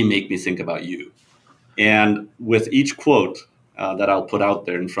that really make me think about you. And with each quote that I'll put out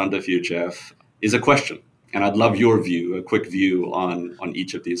there in front of you, Jeff, is a question. And I'd love your view, a quick view on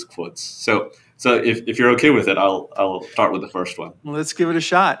each of these quotes. So if you're okay with it, I'll start with the first one. Well, let's give it a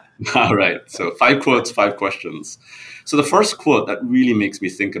shot. All right. So 5 quotes, 5 questions. So the first quote that really makes me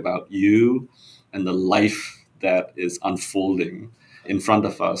think about you and the life that is unfolding in front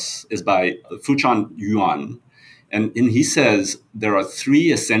of us is by Fuchan Yuan. And he says, there are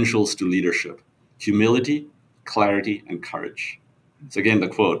 3 essentials to leadership: humility, clarity, and courage. So again, the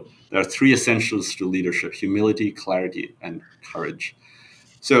quote, there are 3 essentials to leadership: humility, clarity, and courage.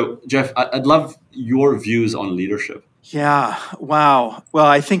 So Jeff, I'd love your views on leadership. Yeah. Wow. Well,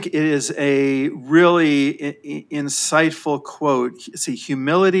 I think it is a really insightful quote. See,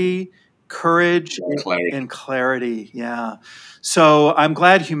 humility, courage, and clarity. Yeah. So I'm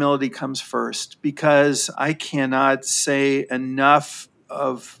glad humility comes first, because I cannot say enough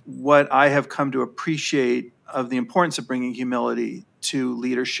of what I have come to appreciate of the importance of bringing humility to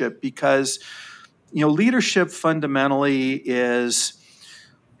leadership, because, leadership fundamentally is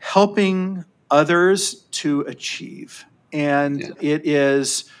helping others to achieve. And it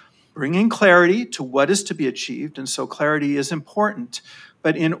is bringing clarity to what is to be achieved. And so clarity is important.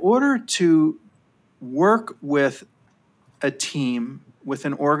 But in order to work with a team, with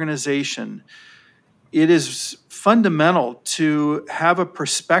an organization, it is fundamental to have a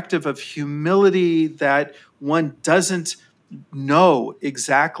perspective of humility that one doesn't know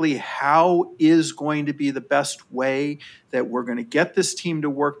exactly how is going to be the best way that we're going to get this team to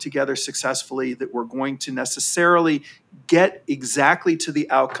work together successfully, that we're going to necessarily get exactly to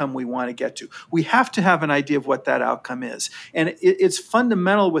the outcome we want to get to. We have to have an idea of what that outcome is. And it's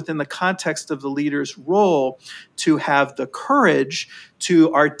fundamental within the context of the leader's role to have the courage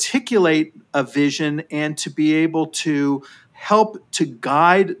to articulate a vision and to be able to help to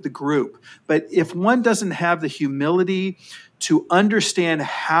guide the group. But if one doesn't have the humility to understand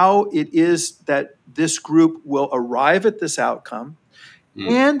how it is that this group will arrive at this outcome,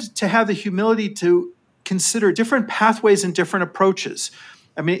 and to have the humility to consider different pathways and different approaches.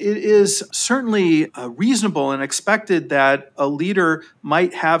 I mean, it is certainly reasonable and expected that a leader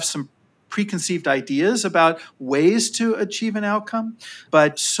might have some preconceived ideas about ways to achieve an outcome,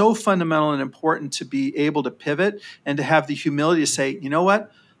 but so fundamental and important to be able to pivot and to have the humility to say, you know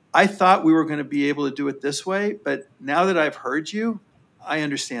what, I thought we were going to be able to do it this way, but now that I've heard you, I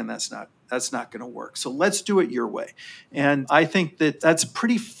understand that's not going to work. So let's do it your way. And I think that that's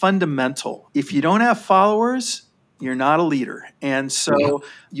pretty fundamental. If you don't have followers, you're not a leader. And so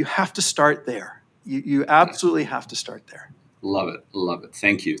you have to start there. You absolutely have to start there. Love it. Love it.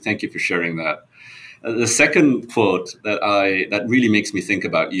 Thank you. Thank you for sharing that. The second quote that really makes me think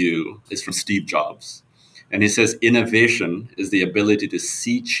about you is from Steve Jobs. And he says, innovation is the ability to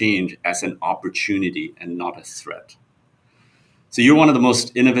see change as an opportunity and not a threat. So you're one of the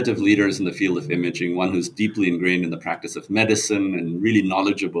most innovative leaders in the field of imaging, one who's deeply ingrained in the practice of medicine and really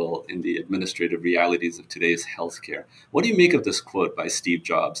knowledgeable in the administrative realities of today's healthcare. What do you make of this quote by Steve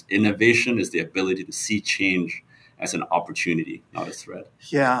Jobs? Innovation is the ability to see change as an opportunity, not a threat.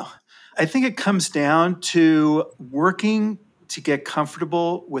 Yeah, I think it comes down to working to get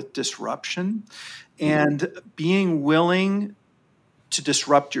comfortable with disruption and being willing to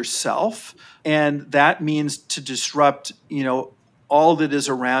disrupt yourself. And that means to disrupt, all that is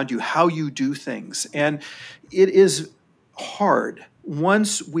around you, how you do things. And it is hard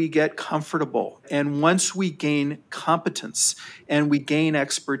once we get comfortable and once we gain competence and we gain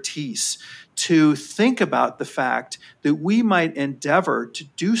expertise to think about the fact that we might endeavor to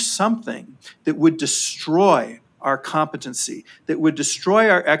do something that would destroy our competency, that would destroy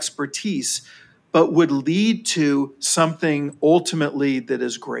our expertise, but would lead to something ultimately that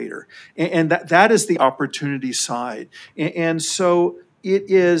is greater. And that is the opportunity side. And so it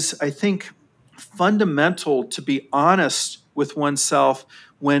is, I think, fundamental to be honest with oneself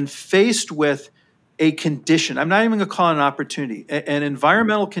when faced with a condition. I'm not even going to call it an opportunity, an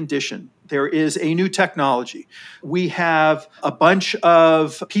environmental condition. There is a new technology. We have a bunch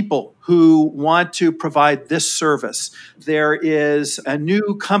of people who want to provide this service. There is a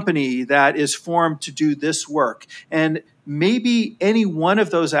new company that is formed to do this work. And maybe any one of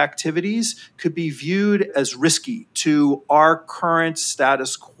those activities could be viewed as risky to our current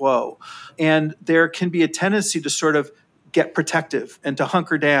status quo. And there can be a tendency to sort of get protective and to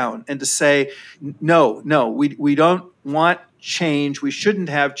hunker down and to say, no, we don't want change. We shouldn't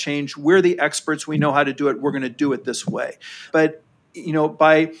have change. We're the experts. We know how to do it. We're going to do it this way. But,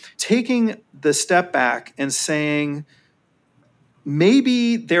 by taking the step back and saying,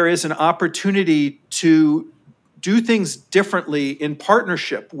 maybe there is an opportunity to do things differently in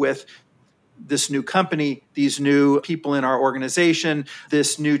partnership with this new company, these new people in our organization,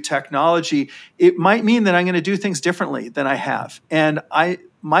 this new technology, it might mean that I'm going to do things differently than I have. And I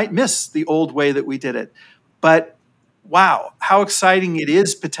might miss the old way that we did it. But wow, how exciting it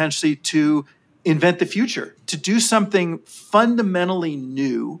is potentially to invent the future, to do something fundamentally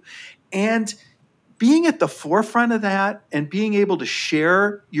new. And being at the forefront of that and being able to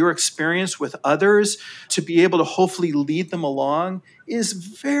share your experience with others, to be able to hopefully lead them along, is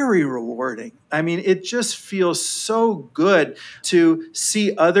very rewarding. I mean, it just feels so good to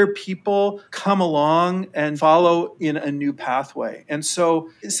see other people come along and follow in a new pathway. And so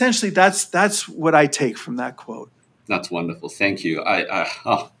essentially that's what I take from that quote. That's wonderful. Thank you.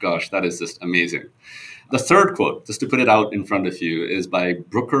 Oh gosh, that is just amazing. The third quote, just to put it out in front of you, is by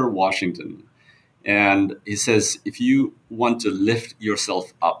Booker Washington. And he says, if you want to lift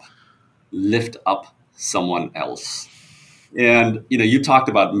yourself up, lift up someone else. And, you talked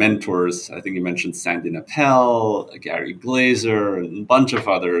about mentors. I think you mentioned Sandy Nappel, Gary Glazer, and a bunch of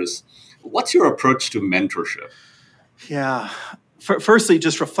others. What's your approach to mentorship? Yeah. Firstly,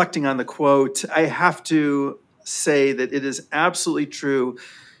 just reflecting on the quote, I have to say that it is absolutely true.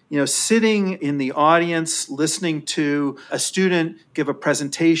 Sitting in the audience, listening to a student give a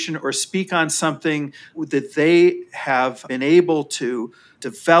presentation or speak on something that they have been able to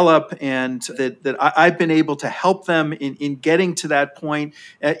develop and that I've been able to help them in getting to that point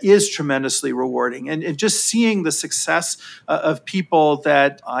is tremendously rewarding. And just seeing the success of people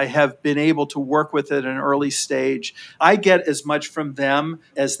that I have been able to work with at an early stage, I get as much from them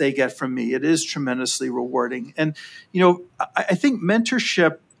as they get from me. It is tremendously rewarding. And, I think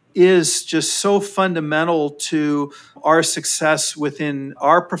mentorship is just so fundamental to our success within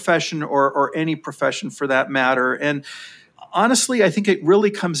our profession or any profession for that matter. And honestly, I think it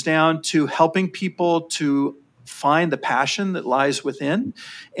really comes down to helping people to find the passion that lies within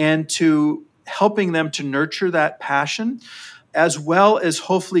and to helping them to nurture that passion, as well as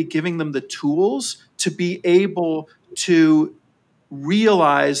hopefully giving them the tools to be able to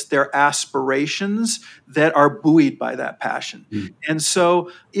realize their aspirations that are buoyed by that passion. And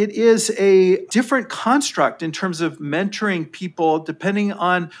so it is a different construct in terms of mentoring people depending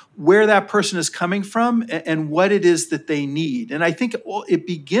on where that person is coming from and what it is that they need. And I think it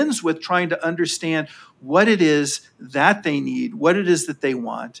begins with trying to understand what it is that they need, what it is that they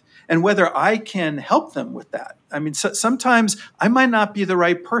want, and whether I can help them with that. I mean, sometimes I might not be the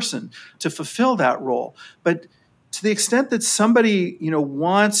right person to fulfill that role, but to the extent that somebody,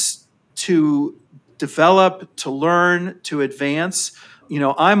 wants to develop, to learn, to advance,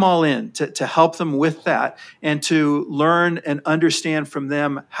 I'm all in to help them with that and to learn and understand from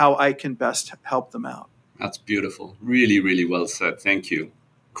them how I can best help them out. That's beautiful. Really, really well said. Thank you.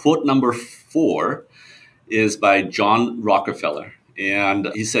 Quote number 4 is by John Rockefeller.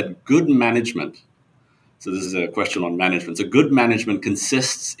 And he said, good management. So this is a question on management. So good management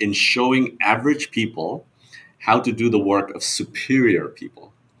consists in showing average people how to do the work of superior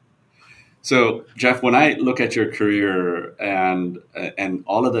people. So, Jeff, when I look at your career and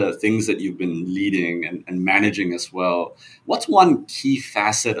all of the things that you've been leading and managing as well, what's one key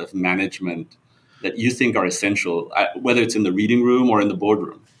facet of management that you think are essential, whether it's in the reading room or in the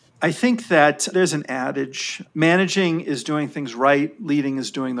boardroom? I think that there's an adage, managing is doing things right, leading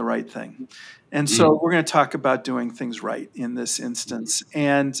is doing the right thing. And so we're going to talk about doing things right in this instance.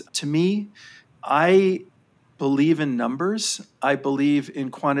 And to me, I believe in numbers. I believe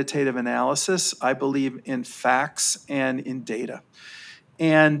in quantitative analysis. I believe in facts and in data.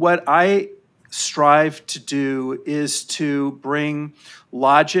 And what I strive to do is to bring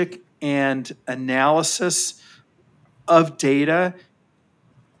logic and analysis of data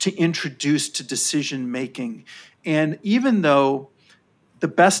to introduce to decision making. And even though the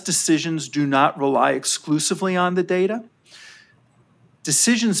best decisions do not rely exclusively on the data,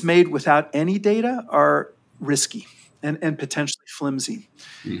 decisions made without any data are risky and potentially flimsy.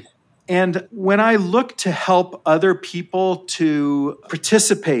 And when I look to help other people to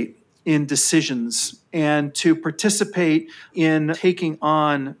participate in decisions and to participate in taking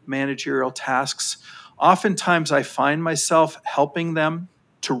on managerial tasks, oftentimes I find myself helping them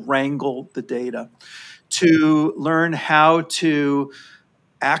to wrangle the data, to learn how to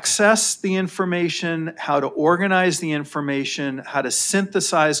access the information, how to organize the information, how to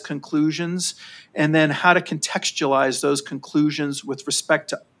synthesize conclusions, and then how to contextualize those conclusions with respect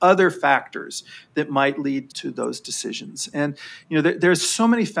to other factors that might lead to those decisions. And there's so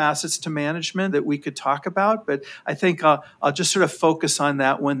many facets to management that we could talk about, but I think I'll just sort of focus on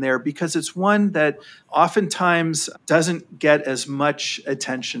that one there because it's one that oftentimes doesn't get as much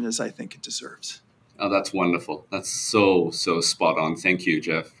attention as I think it deserves. Oh, that's wonderful. That's so spot on. Thank you,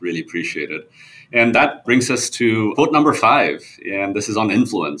 Jeff. Really appreciate it. And that brings us to quote number 5, and this is on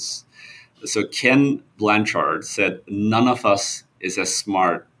influence. So Ken Blanchard said, none of us is as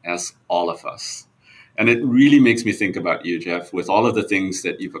smart as all of us. And it really makes me think about you, Jeff, with all of the things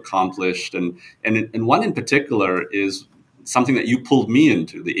that you've accomplished. And one in particular is something that you pulled me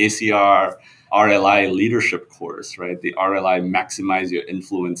into, the ACR RLI leadership course, right? The RLI Maximize Your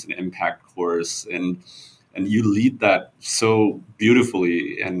Influence and Impact course. And you lead that so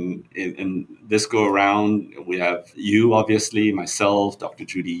beautifully. And in this go around, we have you, obviously, myself, Dr.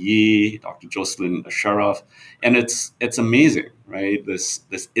 Judy Yee, Dr. Jocelyn Asharaf. And it's amazing, right? This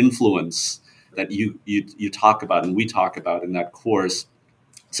influence that you talk about and we talk about in that course.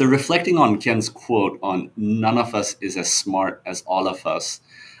 So reflecting on Ken's quote on none of us is as smart as all of us,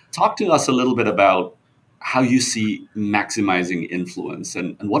 talk to us a little bit about how you see maximizing influence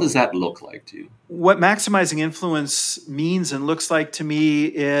and what does that look like to you? What maximizing influence means and looks like to me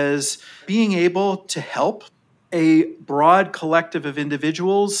is being able to help a broad collective of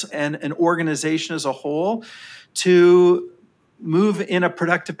individuals and an organization as a whole to move in a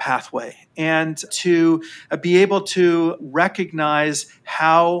productive pathway and to be able to recognize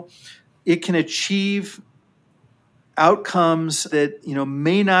how it can achieve outcomes that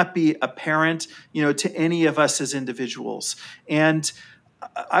may not be apparent to any of us as individuals. And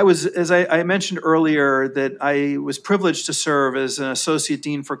I was, as I mentioned earlier, that I was privileged to serve as an associate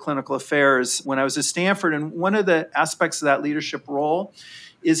dean for clinical affairs when I was at Stanford. And one of the aspects of that leadership role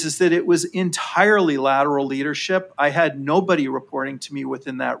is that it was entirely lateral leadership. I had nobody reporting to me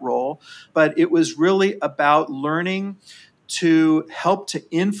within that role, but it was really about learning to help to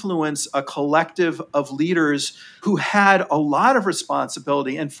influence a collective of leaders who had a lot of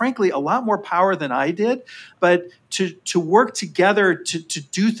responsibility and, frankly, a lot more power than I did, but to work together to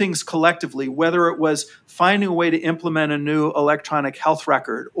do things collectively, whether it was finding a way to implement a new electronic health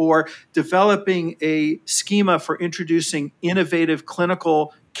record or developing a schema for introducing innovative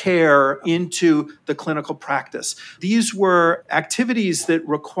clinical care into the clinical practice. These were activities that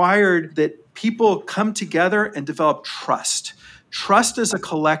required that people come together and develop trust. Trust as a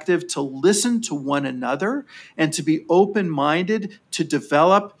collective to listen to one another and to be open-minded to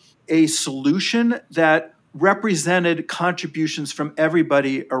develop a solution that represented contributions from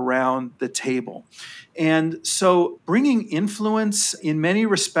everybody around the table. And so bringing influence in many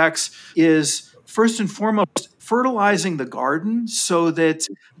respects is first and foremost fertilizing the garden so that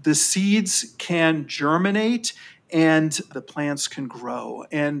the seeds can germinate and the plants can grow.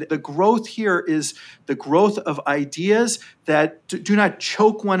 And the growth here is the growth of ideas that do not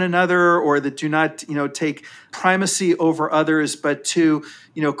choke one another or that do not, take primacy over others, but to,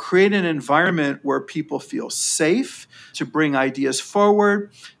 create an environment where people feel safe to bring ideas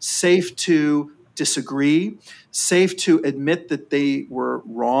forward, safe to disagree, safe to admit that they were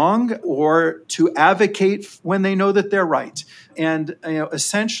wrong or to advocate when they know that they're right. And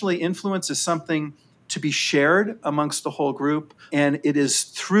essentially influence is something to be shared amongst the whole group. And it is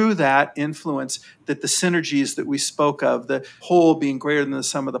through that influence that the synergies that we spoke of, the whole being greater than the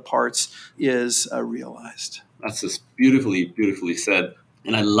sum of the parts, is realized. That's just beautifully, beautifully said.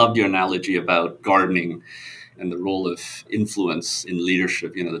 And I loved your analogy about gardening and the role of influence in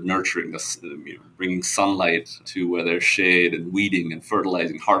leadership, the nurturing, bringing sunlight to where there's shade and weeding and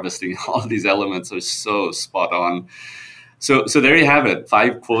fertilizing, harvesting. All of these elements are so spot on. So there you have it.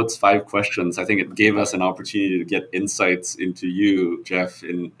 5 quotes, 5 questions. I think it gave us an opportunity to get insights into you, Jeff,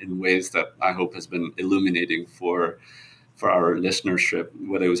 in ways that I hope has been illuminating for our listenership,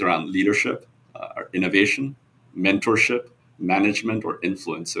 whether it was around leadership, innovation, mentorship, management, or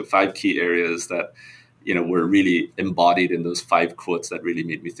influence. So 5 key areas that were really embodied in those 5 quotes that really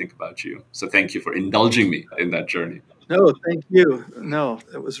made me think about you. So thank you for indulging me in that journey. No, thank you. No,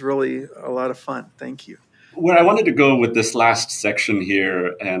 it was really a lot of fun. Thank you. Where I wanted to go with this last section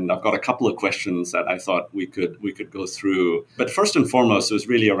here, and I've got a couple of questions that I thought we could go through. But first and foremost, it was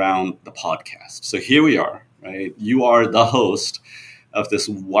really around the podcast. So here we are, right? You are the host of this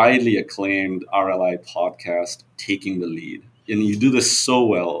widely acclaimed RLI podcast, Taking the Lead. And you do this so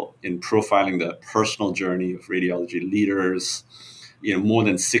well in profiling the personal journey of radiology leaders. More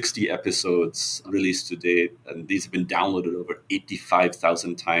than 60 episodes released to date, and these have been downloaded over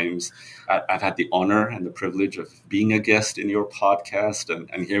 85,000 times. I've had the honor and the privilege of being a guest in your podcast,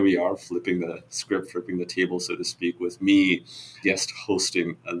 and here we are flipping the script, flipping the table, so to speak, with me guest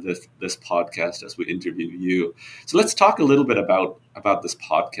hosting this podcast as we interview you. So let's talk a little bit about this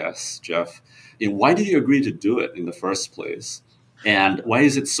podcast, Jeff. Why did you agree to do it in the first place? And why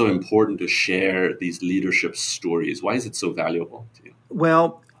is it so important to share these leadership stories? Why is it so valuable to you?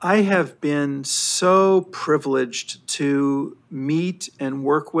 Well, I have been so privileged to meet and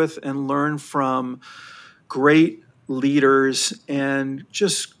work with and learn from great leaders and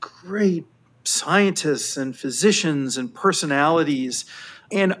just great scientists and physicians and personalities.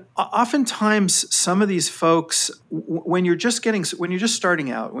 And oftentimes, some of these folks, when you're just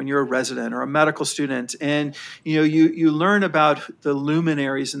starting out, when you're a resident or a medical student, and you learn about the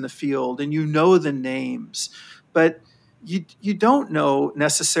luminaries in the field, and the names, but you don't know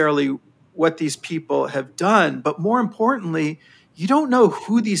necessarily what these people have done. But more importantly, you don't know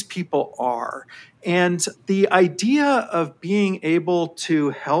who these people are. And the idea of being able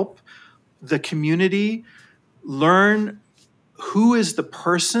to help the community learn who is the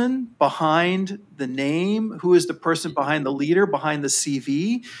person behind the name, who is the person behind the leader, behind the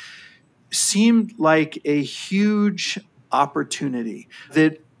CV, seemed like a huge opportunity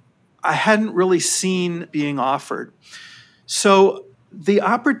that I hadn't really seen being offered. So the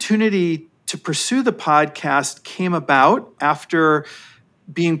opportunity to pursue the podcast came about after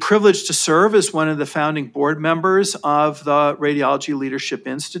being privileged to serve as one of the founding board members of the Radiology Leadership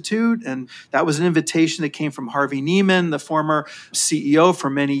Institute. And that was an invitation that came from Harvey Neiman, the former CEO for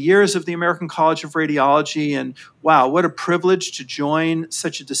many years of the American College of Radiology. And wow, what a privilege to join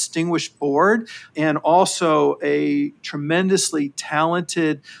such a distinguished board, and also a tremendously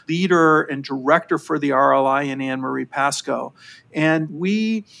talented leader and director for the RLI in Anne Marie Pascoe. And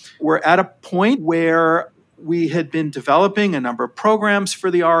we were at a point where we had been developing a number of programs for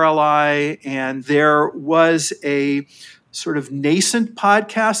the RLI, and there was a sort of nascent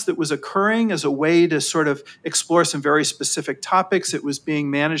podcast that was occurring as a way to sort of explore some very specific topics. It was being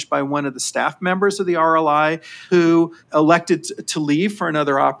managed by one of the staff members of the RLI who elected to leave for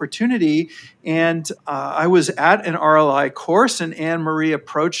another opportunity. And I was at an RLI course, and Anne Marie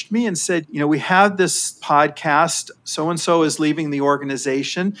approached me and said, we have this podcast, so-and-so is leaving the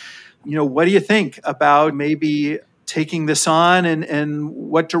organization. What do you think about maybe taking this on, and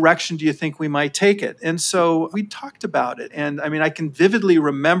what direction do you think we might take it? And so we talked about it. And I can vividly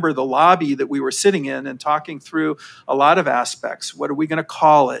remember the lobby that we were sitting in and talking through a lot of aspects. What are we going to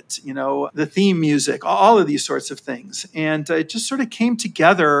call it? The theme music, all of these sorts of things. And it just sort of came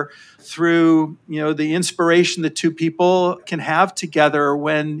together through, the inspiration that two people can have together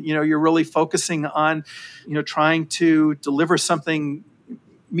when, you're really focusing on, trying to deliver something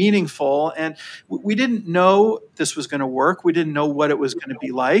meaningful. And we didn't know this was going to work. We didn't know what it was going to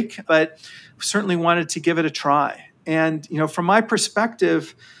be like, but we certainly wanted to give it a try. And, from my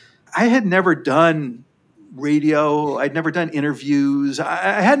perspective, I had never done radio. I'd never done interviews.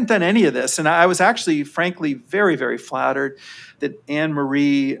 I hadn't done any of this. And I was actually, frankly, very, very flattered that Anne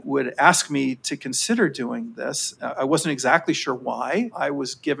Marie would ask me to consider doing this. I wasn't exactly sure why I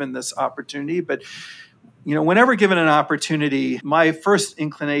was given this opportunity, but whenever given an opportunity, my first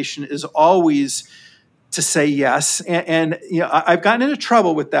inclination is always to say yes. And I've gotten into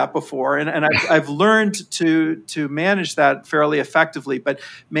trouble with that before, and I've learned to manage that fairly effectively. But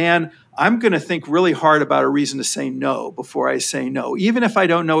man, I'm going to think really hard about a reason to say no before I say no. Even if I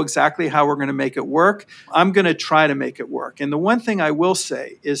don't know exactly how we're going to make it work, I'm going to try to make it work. And the one thing I will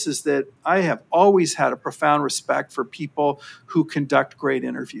say is that I have always had a profound respect for people who conduct great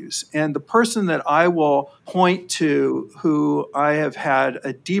interviews. And the person that I will point to who I have had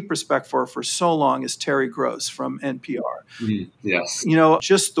a deep respect for so long is Terry Gross from NPR. Yes.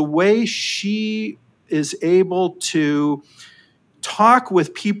 Just the way she is able to talk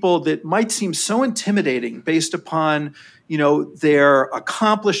with people that might seem so intimidating based upon, their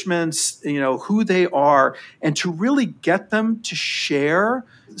accomplishments, who they are, and to really get them to share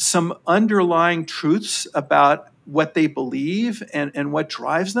some underlying truths about what they believe and what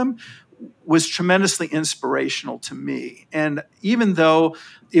drives them was tremendously inspirational to me. And even though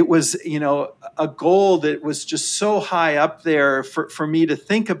it was, a goal that was just so high up there for me to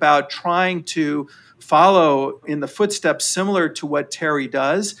think about trying to follow in the footsteps similar to what Terry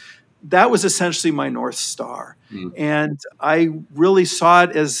does, that was essentially my North Star. And I really saw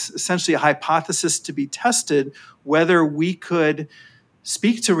it as essentially a hypothesis to be tested, whether we could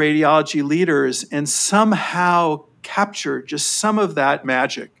speak to radiology leaders and somehow capture just some of that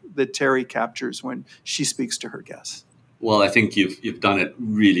magic that Terry captures when she speaks to her guests. Well, I think you've done it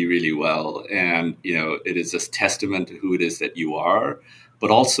really, really well. And, it is a testament to who it is that you are, but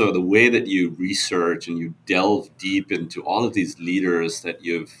also the way that you research and you delve deep into all of these leaders that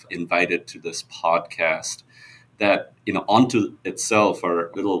you've invited to this podcast that, onto itself are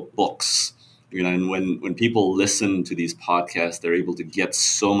little books. And when people listen to these podcasts, they're able to get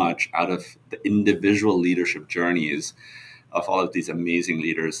so much out of the individual leadership journeys of all of these amazing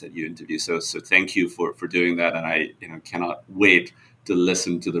leaders that you interview. So thank you for doing that. And I cannot wait to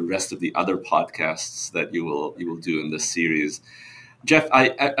listen to the rest of the other podcasts that you will do in this series. Jeff,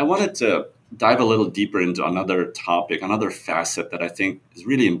 I wanted to dive a little deeper into another topic, another facet that I think is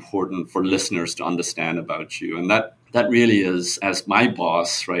really important for listeners to understand about you. And that really is, as my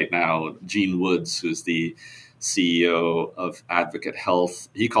boss right now, Gene Woods, who's the CEO of Atrium Health,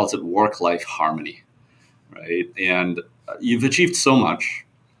 he calls it work-life harmony, right? And you've achieved so much.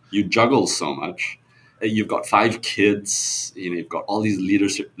 You juggle so much. You've got 5 kids. You've got all these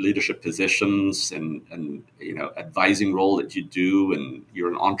leadership positions and advising role that you do, and you're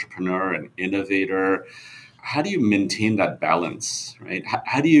an entrepreneur and innovator. How do you maintain that balance, right?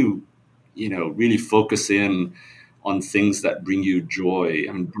 How do you really focus in on things that bring you joy?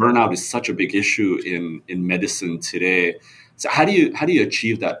 I mean, burnout is such a big issue in medicine today. So how do you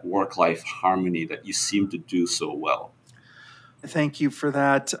achieve that work-life harmony that you seem to do so well? Thank you for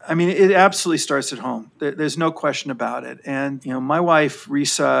that. I mean, it absolutely starts at home. There's no question about it. And, my wife,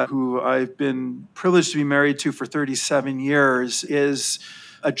 Risa, who I've been privileged to be married to for 37 years, is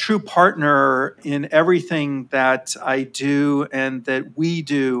a true partner in everything that I do and that we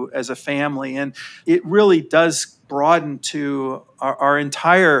do as a family. And it really does broaden to our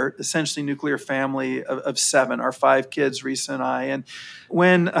entire, essentially, nuclear family of seven, our 5 kids, Risa and I. And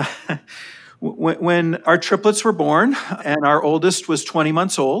when our triplets were born and our oldest was 20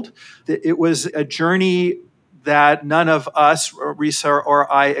 months old, it was a journey that none of us, Risa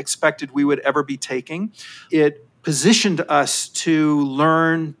or I, expected we would ever be taking. It positioned us to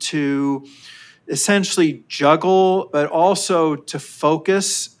learn to essentially juggle, but also to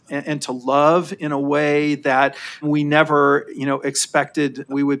focus and to love in a way that we never, expected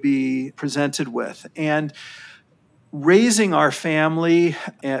we would be presented with. And raising our family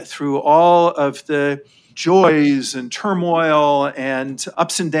through all of the joys and turmoil and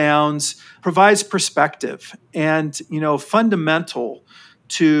ups and downs provides perspective. And, fundamental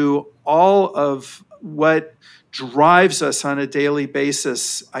to all of what drives us on a daily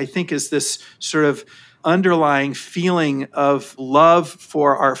basis, I think, is this sort of underlying feeling of love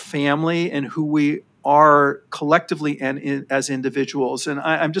for our family and who we are collectively and as individuals. And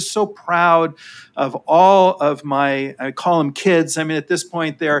I'm just so proud of all of my, I call them kids. I mean, at this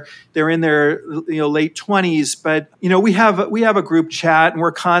point, they're in their late 20s, but we have a group chat, and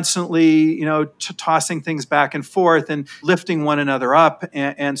we're constantly tossing things back and forth and lifting one another up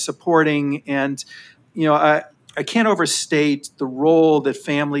and supporting. And I can't overstate the role that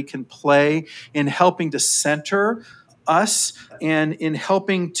family can play in helping to center us and in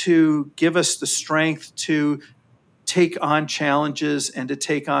helping to give us the strength to take on challenges and to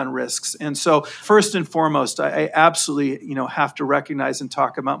take on risks. And so first and foremost, I absolutely, have to recognize and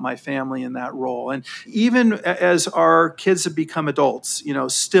talk about my family in that role. And even as our kids have become adults,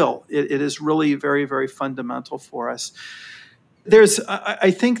 still, it is really very, very fundamental for us. I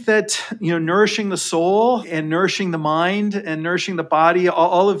think that, nourishing the soul and nourishing the mind and nourishing the body,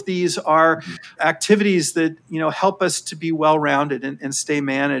 all of these are activities that, help us to be well-rounded and stay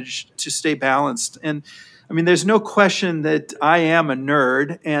managed, to stay balanced. And I mean, there's no question that I am a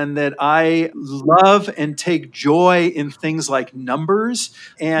nerd and that I love and take joy in things like numbers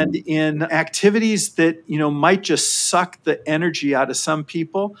and in activities that, might just suck the energy out of some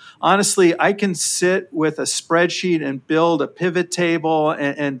people. Honestly, I can sit with a spreadsheet and build a pivot table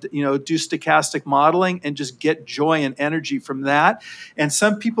and do stochastic modeling and just get joy and energy from that. And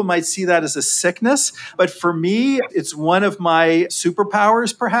some people might see that as a sickness, but for me, it's one of my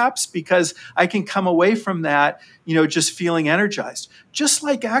superpowers, perhaps, because I can come away from that, just feeling energized. Just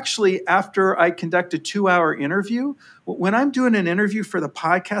like actually after I conduct a 2-hour interview, when I'm doing an interview for the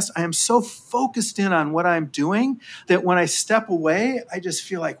podcast, I am so focused in on what I'm doing that when I step away, I just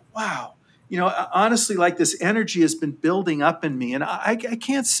feel like, wow, honestly, like this energy has been building up in me. And I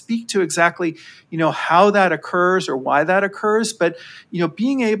can't speak to exactly, how that occurs or why that occurs. But,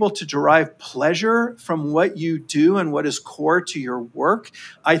 being able to derive pleasure from what you do and what is core to your work,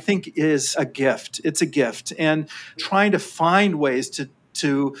 I think is a gift. It's a gift. And trying to find ways to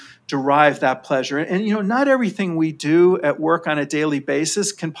derive that pleasure. And, not everything we do at work on a daily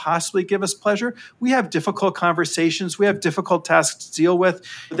basis can possibly give us pleasure. We have difficult conversations. We have difficult tasks to deal with.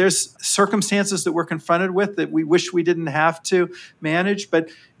 There's circumstances that we're confronted with that we wish we didn't have to manage. But,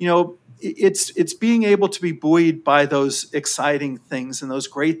 it's being able to be buoyed by those exciting things and those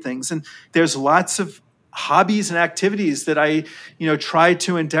great things. And there's lots of hobbies and activities that I, try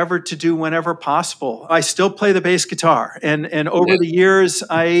to endeavor to do whenever possible. I still play the bass guitar. And over the years,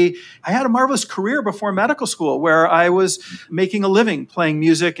 I had a marvelous career before medical school where I was making a living playing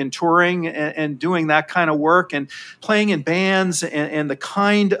music and touring and doing that kind of work and playing in bands and the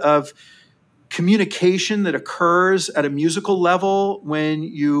kind of communication that occurs at a musical level when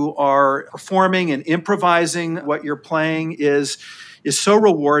you are performing and improvising what you're playing is so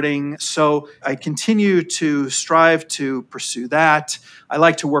rewarding. So I continue to strive to pursue that. I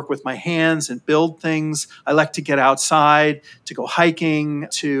like to work with my hands and build things. I like to get outside, to go hiking,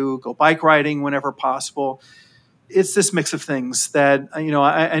 to go bike riding whenever possible. It's this mix of things that,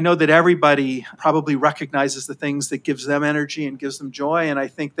 I know that everybody probably recognizes the things that gives them energy and gives them joy. And I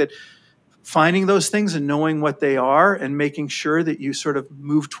think that finding those things and knowing what they are and making sure that you sort of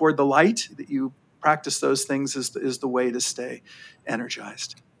move toward the light, that you practice those things is the way to stay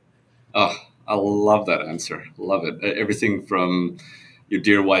energized. Oh, I love that answer. Love it. Everything from your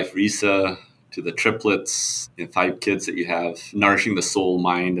dear wife, Risa, to the triplets and 5 kids that you have, nourishing the soul,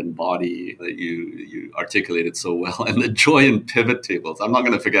 mind, and body that you articulated so well, and the joy in pivot tables. I'm not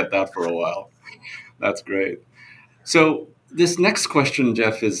going to forget that for a while. That's great. So This next question,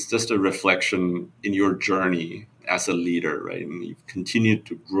 Jeff, is just a reflection in your journey as a leader, right? And you've continued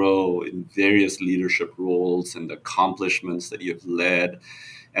to grow in various leadership roles and the accomplishments that you've led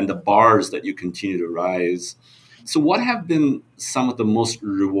and the bars that you continue to rise. So, what have been some of the most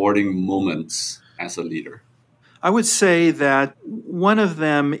rewarding moments as a leader? I would say that one of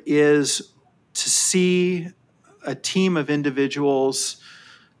them is to see a team of individuals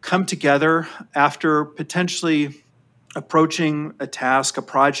come together after potentially approaching a task, a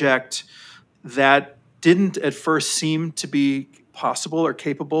project that didn't at first seem to be possible or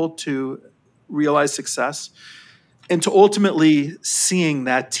capable to realize success, and to ultimately seeing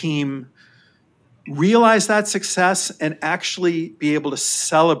that team realize that success and actually be able to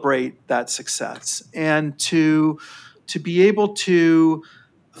celebrate that success, and to be able to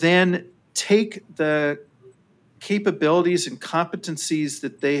then take the capabilities and competencies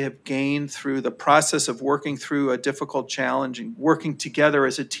that they have gained through the process of working through a difficult challenge and working together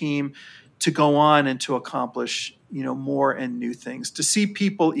as a team to go on and to accomplish more and new things, to see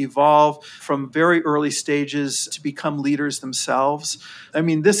people evolve from very early stages to become leaders themselves. I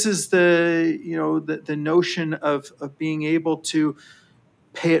mean, this is the notion of being able to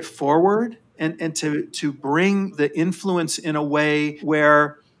pay it forward and to bring the influence in a way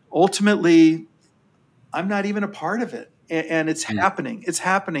where ultimately I'm not even a part of it. And it's happening. It's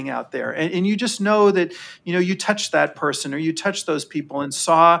happening out there. And you just know that, you touched that person or you touched those people and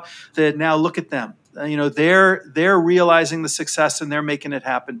saw that now look at them. They're realizing the success and they're making it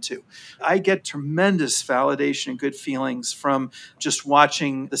happen too. I get tremendous validation and good feelings from just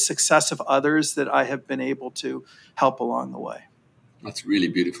watching the success of others that I have been able to help along the way. That's really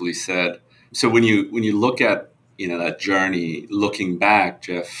beautifully said. So when you look at that journey, looking back,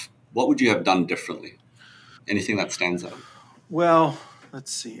 Jeff, what would you have done differently? Anything that stands out? Well,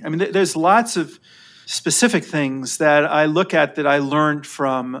 let's see. I mean, there's lots of specific things that I look at that I learned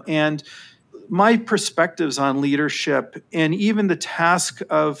from, and my perspectives on leadership and even the task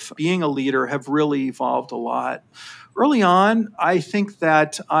of being a leader have really evolved a lot. Early on, I think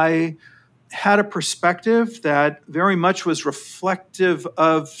that I had a perspective that very much was reflective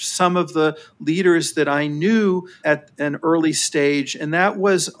of some of the leaders that I knew at an early stage, and that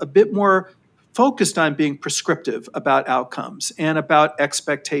was a bit more focused on being prescriptive about outcomes and about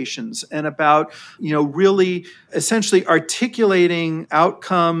expectations and about, really essentially articulating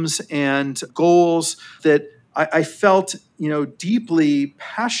outcomes and goals that I felt, deeply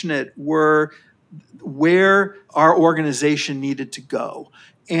passionate were where our organization needed to go.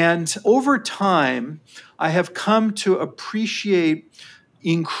 And over time, I have come to appreciate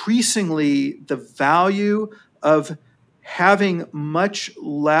increasingly the value of having much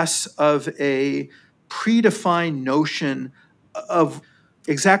less of a predefined notion of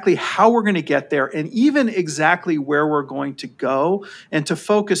exactly how we're going to get there and even exactly where we're going to go, and to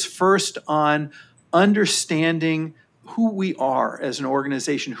focus first on understanding who we are as an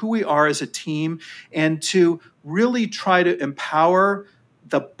organization, who we are as a team, and to really try to empower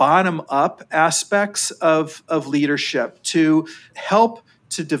the bottom-up aspects of leadership to help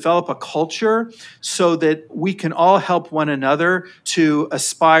to develop a culture so that we can all help one another to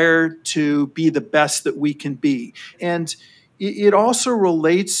aspire to be the best that we can be. And it also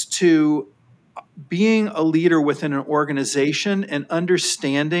relates to being a leader within an organization and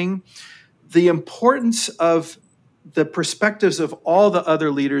understanding the importance of the perspectives of all the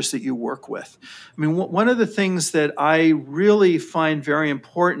other leaders that you work with. I mean, one of the things that I really find very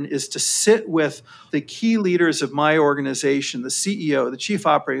important is to sit with the key leaders of my organization, the CEO, the chief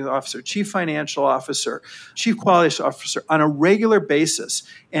operating officer, chief financial officer, chief quality officer, on a regular basis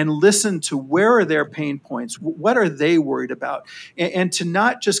and listen to where are their pain points, what are they worried about, and to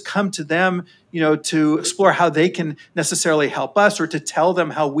not just come to them, to explore how they can necessarily help us or to tell them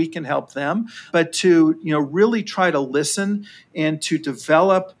how we can help them, but to, really try to listen and to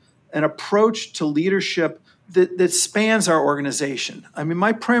develop an approach to leadership that spans our organization. I mean,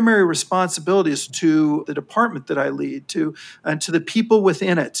 my primary responsibility is to the department that I lead, and to the people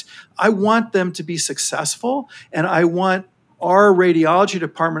within it. I want them to be successful, and I want our radiology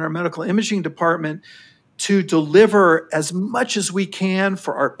department, our medical imaging department, to deliver as much as we can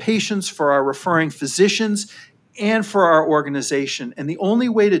for our patients, for our referring physicians, and for our organization. And the only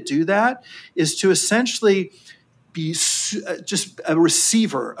way to do that is to essentially be just a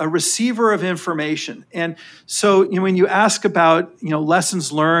receiver of information. And so, when you ask about,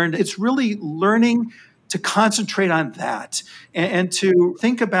 lessons learned, it's really learning to concentrate on that and to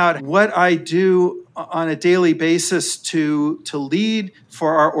think about what I do on a daily basis to lead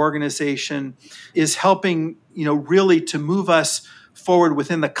for our organization is helping, really to move us forward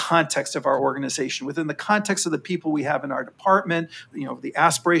within the context of our organization, within the context of the people we have in our department, the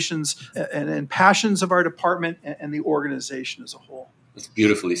aspirations and passions of our department and the organization as a whole. That's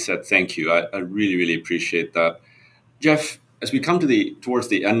beautifully said. Thank you. I really, really appreciate that. Jeff, as we come towards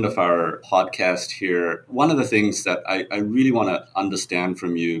the end of our podcast here, one of the things that I really want to understand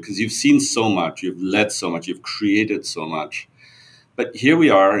from you, because you've seen so much, you've led so much, you've created so much. But here we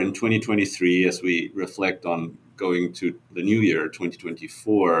are in 2023 as we reflect on going to the new year,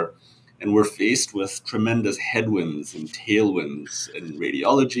 2024, and we're faced with tremendous headwinds and tailwinds in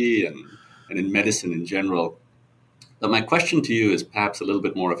radiology and in medicine in general. But my question to you is perhaps a little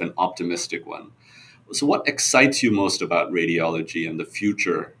bit more of an optimistic one. So what excites you most about radiology and the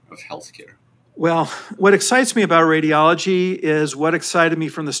future of healthcare? Well, what excites me about radiology is what excited me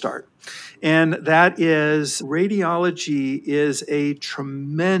from the start. And that is radiology is a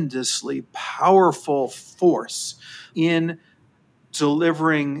tremendously powerful force in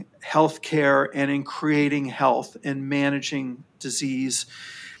delivering healthcare and in creating health and managing disease.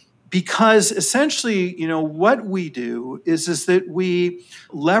 Because essentially, what we do is that we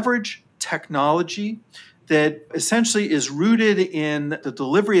leverage technology that essentially is rooted in the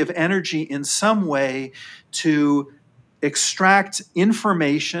delivery of energy in some way to extract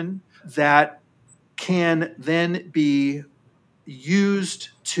information that can then be used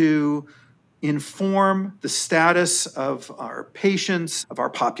to inform the status of our patients, of our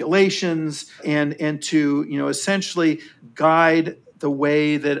populations, and to essentially guide the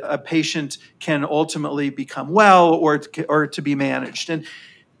way that a patient can ultimately become well or to be managed. And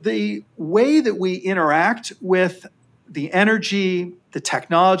the way that we interact with the energy, the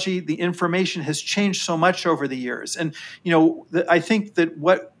technology, the information has changed so much over the years. And, I think that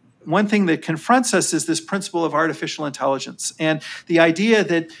one thing that confronts us is this principle of artificial intelligence and the idea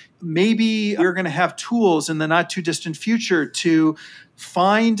that maybe we're going to have tools in the not too distant future to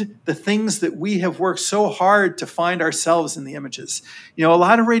find the things that we have worked so hard to find ourselves in the images. A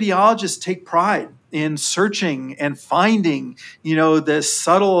lot of radiologists take pride in searching and finding, the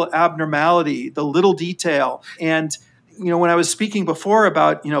subtle abnormality, the little detail. And when I was speaking before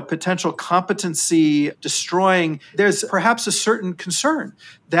about, potential competency destroying, there's perhaps a certain concern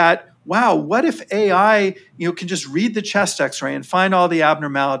that, wow, what if AI, can just read the chest x-ray and find all the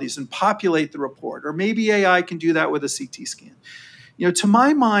abnormalities and populate the report? Or maybe AI can do that with a CT scan. To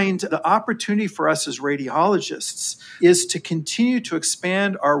my mind, the opportunity for us as radiologists is to continue to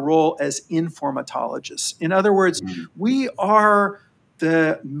expand our role as informatologists. In other words, we are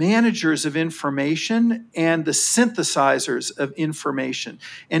the managers of information and the synthesizers of information.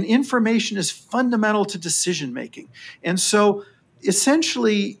 And information is fundamental to decision making. And so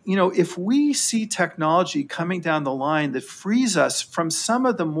essentially, if we see technology coming down the line that frees us from some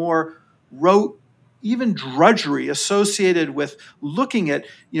of the more rote, even drudgery associated with looking at,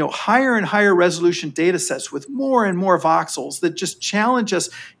 higher and higher resolution data sets with more and more voxels that just challenge us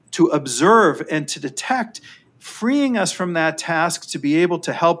to observe and to detect, freeing us from that task to be able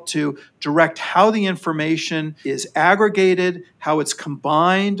to help to direct how the information is aggregated, how it's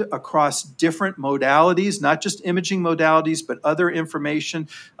combined across different modalities, not just imaging modalities, but other information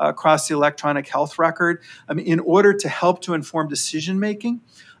across the electronic health record, in order to help to inform decision making.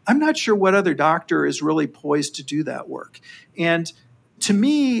 I'm not sure what other doctor is really poised to do that work. And to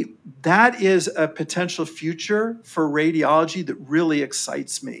me, that is a potential future for radiology that really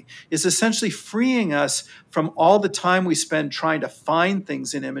excites me, is essentially freeing us from all the time we spend trying to find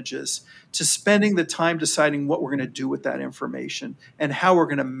things in images to spending the time deciding what we're going to do with that information and how we're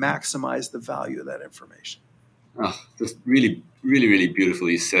going to maximize the value of that information. Oh, that's really, really, really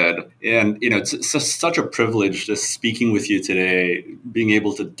beautifully said. And, it's such a privilege just speaking with you today, being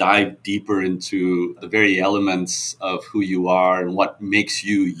able to dive deeper into the very elements of who you are and what makes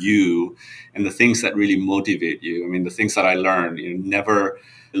you you and the things that really motivate you. The things that I learned,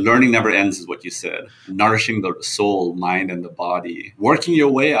 learning never ends is what you said. Nourishing the soul, mind, and the body. Working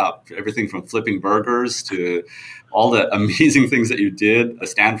your way up, everything from flipping burgers to all the amazing things that you did, the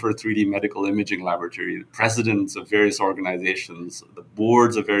Stanford 3D Medical Imaging Laboratory, the presidents of various organizations, the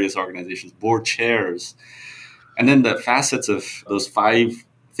boards of various organizations, board chairs, and then the facets of those 5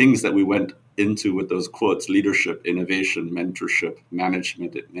 things that we went into with those quotes: leadership, innovation, mentorship,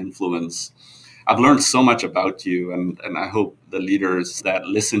 management, and influence. I've learned so much about you, and I hope the leaders that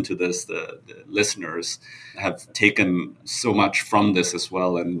listen to this, the listeners, have taken so much from this as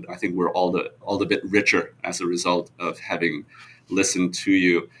well. And I think we're all the bit richer as a result of having listened to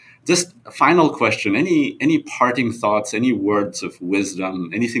you. Just a final question: any parting thoughts, any words of wisdom,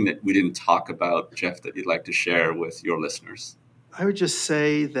 anything that we didn't talk about, Jeff, that you'd like to share with your listeners? I would just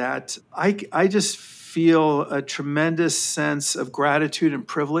say that I just feel a tremendous sense of gratitude and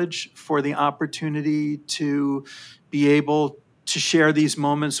privilege for the opportunity to be able to share these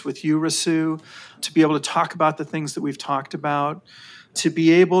moments with you, Rasu, to be able to talk about the things that we've talked about, to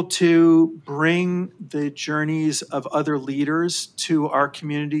be able to bring the journeys of other leaders to our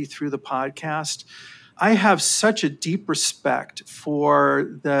community through the podcast. I have such a deep respect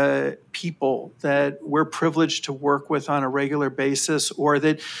for the people that we're privileged to work with on a regular basis, or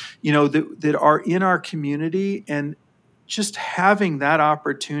that, that are in our community, and just having that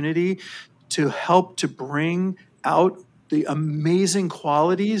opportunity to help to bring out the amazing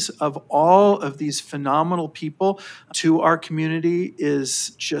qualities of all of these phenomenal people to our community is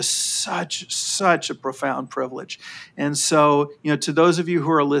just such a profound privilege. And so, to those of you who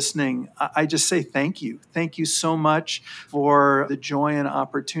are listening, I just say thank you. Thank you so much for the joy and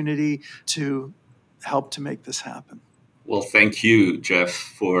opportunity to help to make this happen. Well, thank you, Jeff,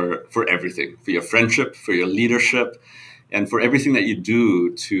 for everything, for your friendship, for your leadership, and for everything that you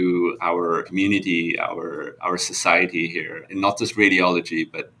do to our community, our society here, and not just radiology,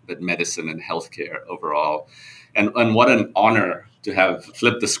 but medicine and healthcare overall. And what an honor to have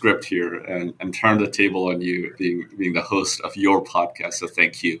flipped the script here and turned the table on you being the host of your podcast. So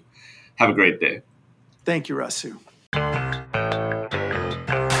thank you. Have a great day. Thank you, Rasu.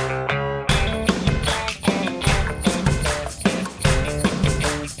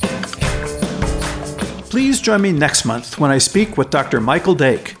 Please join me next month when I speak with Dr. Michael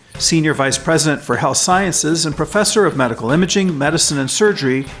Dake, Senior Vice President for Health Sciences and Professor of Medical Imaging, Medicine, and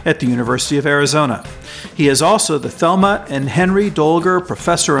Surgery at the University of Arizona. He is also the Thelma and Henry Dolger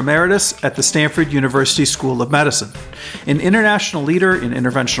Professor Emeritus at the Stanford University School of Medicine. An international leader in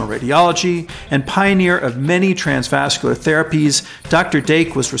interventional radiology and pioneer of many transvascular therapies, Dr.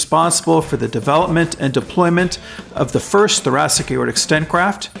 Dake was responsible for the development and deployment of the first thoracic aortic stent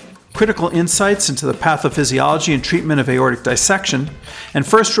graft, critical insights into the pathophysiology and treatment of aortic dissection, and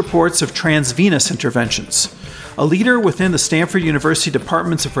first reports of transvenous interventions. A leader within the Stanford University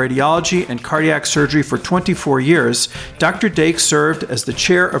Departments of Radiology and Cardiac Surgery for 24 years, Dr. Dake served as the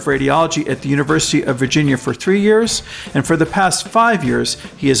chair of radiology at the University of Virginia for 3 years, and for the past 5 years,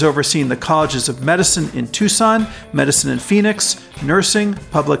 he has overseen the colleges of medicine in Tucson, medicine in Phoenix, nursing,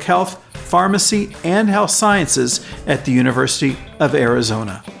 public health, pharmacy, and health sciences at the University of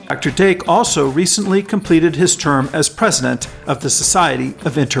Arizona. Dr. Dake also recently completed his term as president of the Society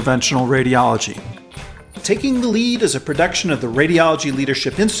of Interventional Radiology. Taking the Lead is a production of the Radiology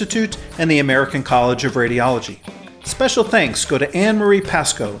Leadership Institute and the American College of Radiology. Special thanks go to Anne-Marie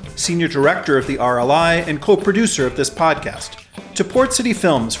Pascoe, Senior Director of the RLI and co-producer of this podcast, to Port City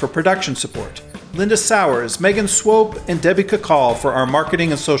Films for production support, Linda Sowers, Megan Swope, and Debbie Kakal for our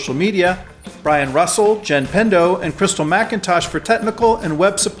marketing and social media, Brian Russell, Jen Pendo, and Crystal McIntosh for technical and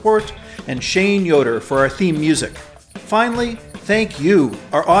web support, and Shane Yoder for our theme music. Finally, thank you,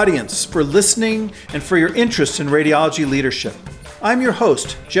 our audience, for listening and for your interest in radiology leadership. I'm your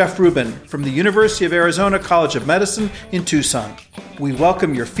host, Geoff Rubin, from the University of Arizona College of Medicine in Tucson. We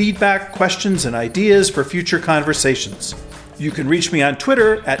welcome your feedback, questions, and ideas for future conversations. You can reach me on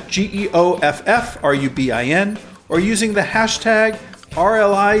Twitter at GeoffRubin or using the hashtag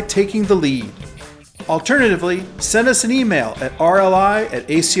RLI Taking the Lead. Alternatively, send us an email at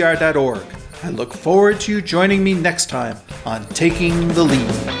rli@acr.org. I look forward to you joining me next time on Taking the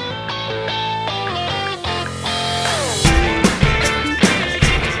Lead.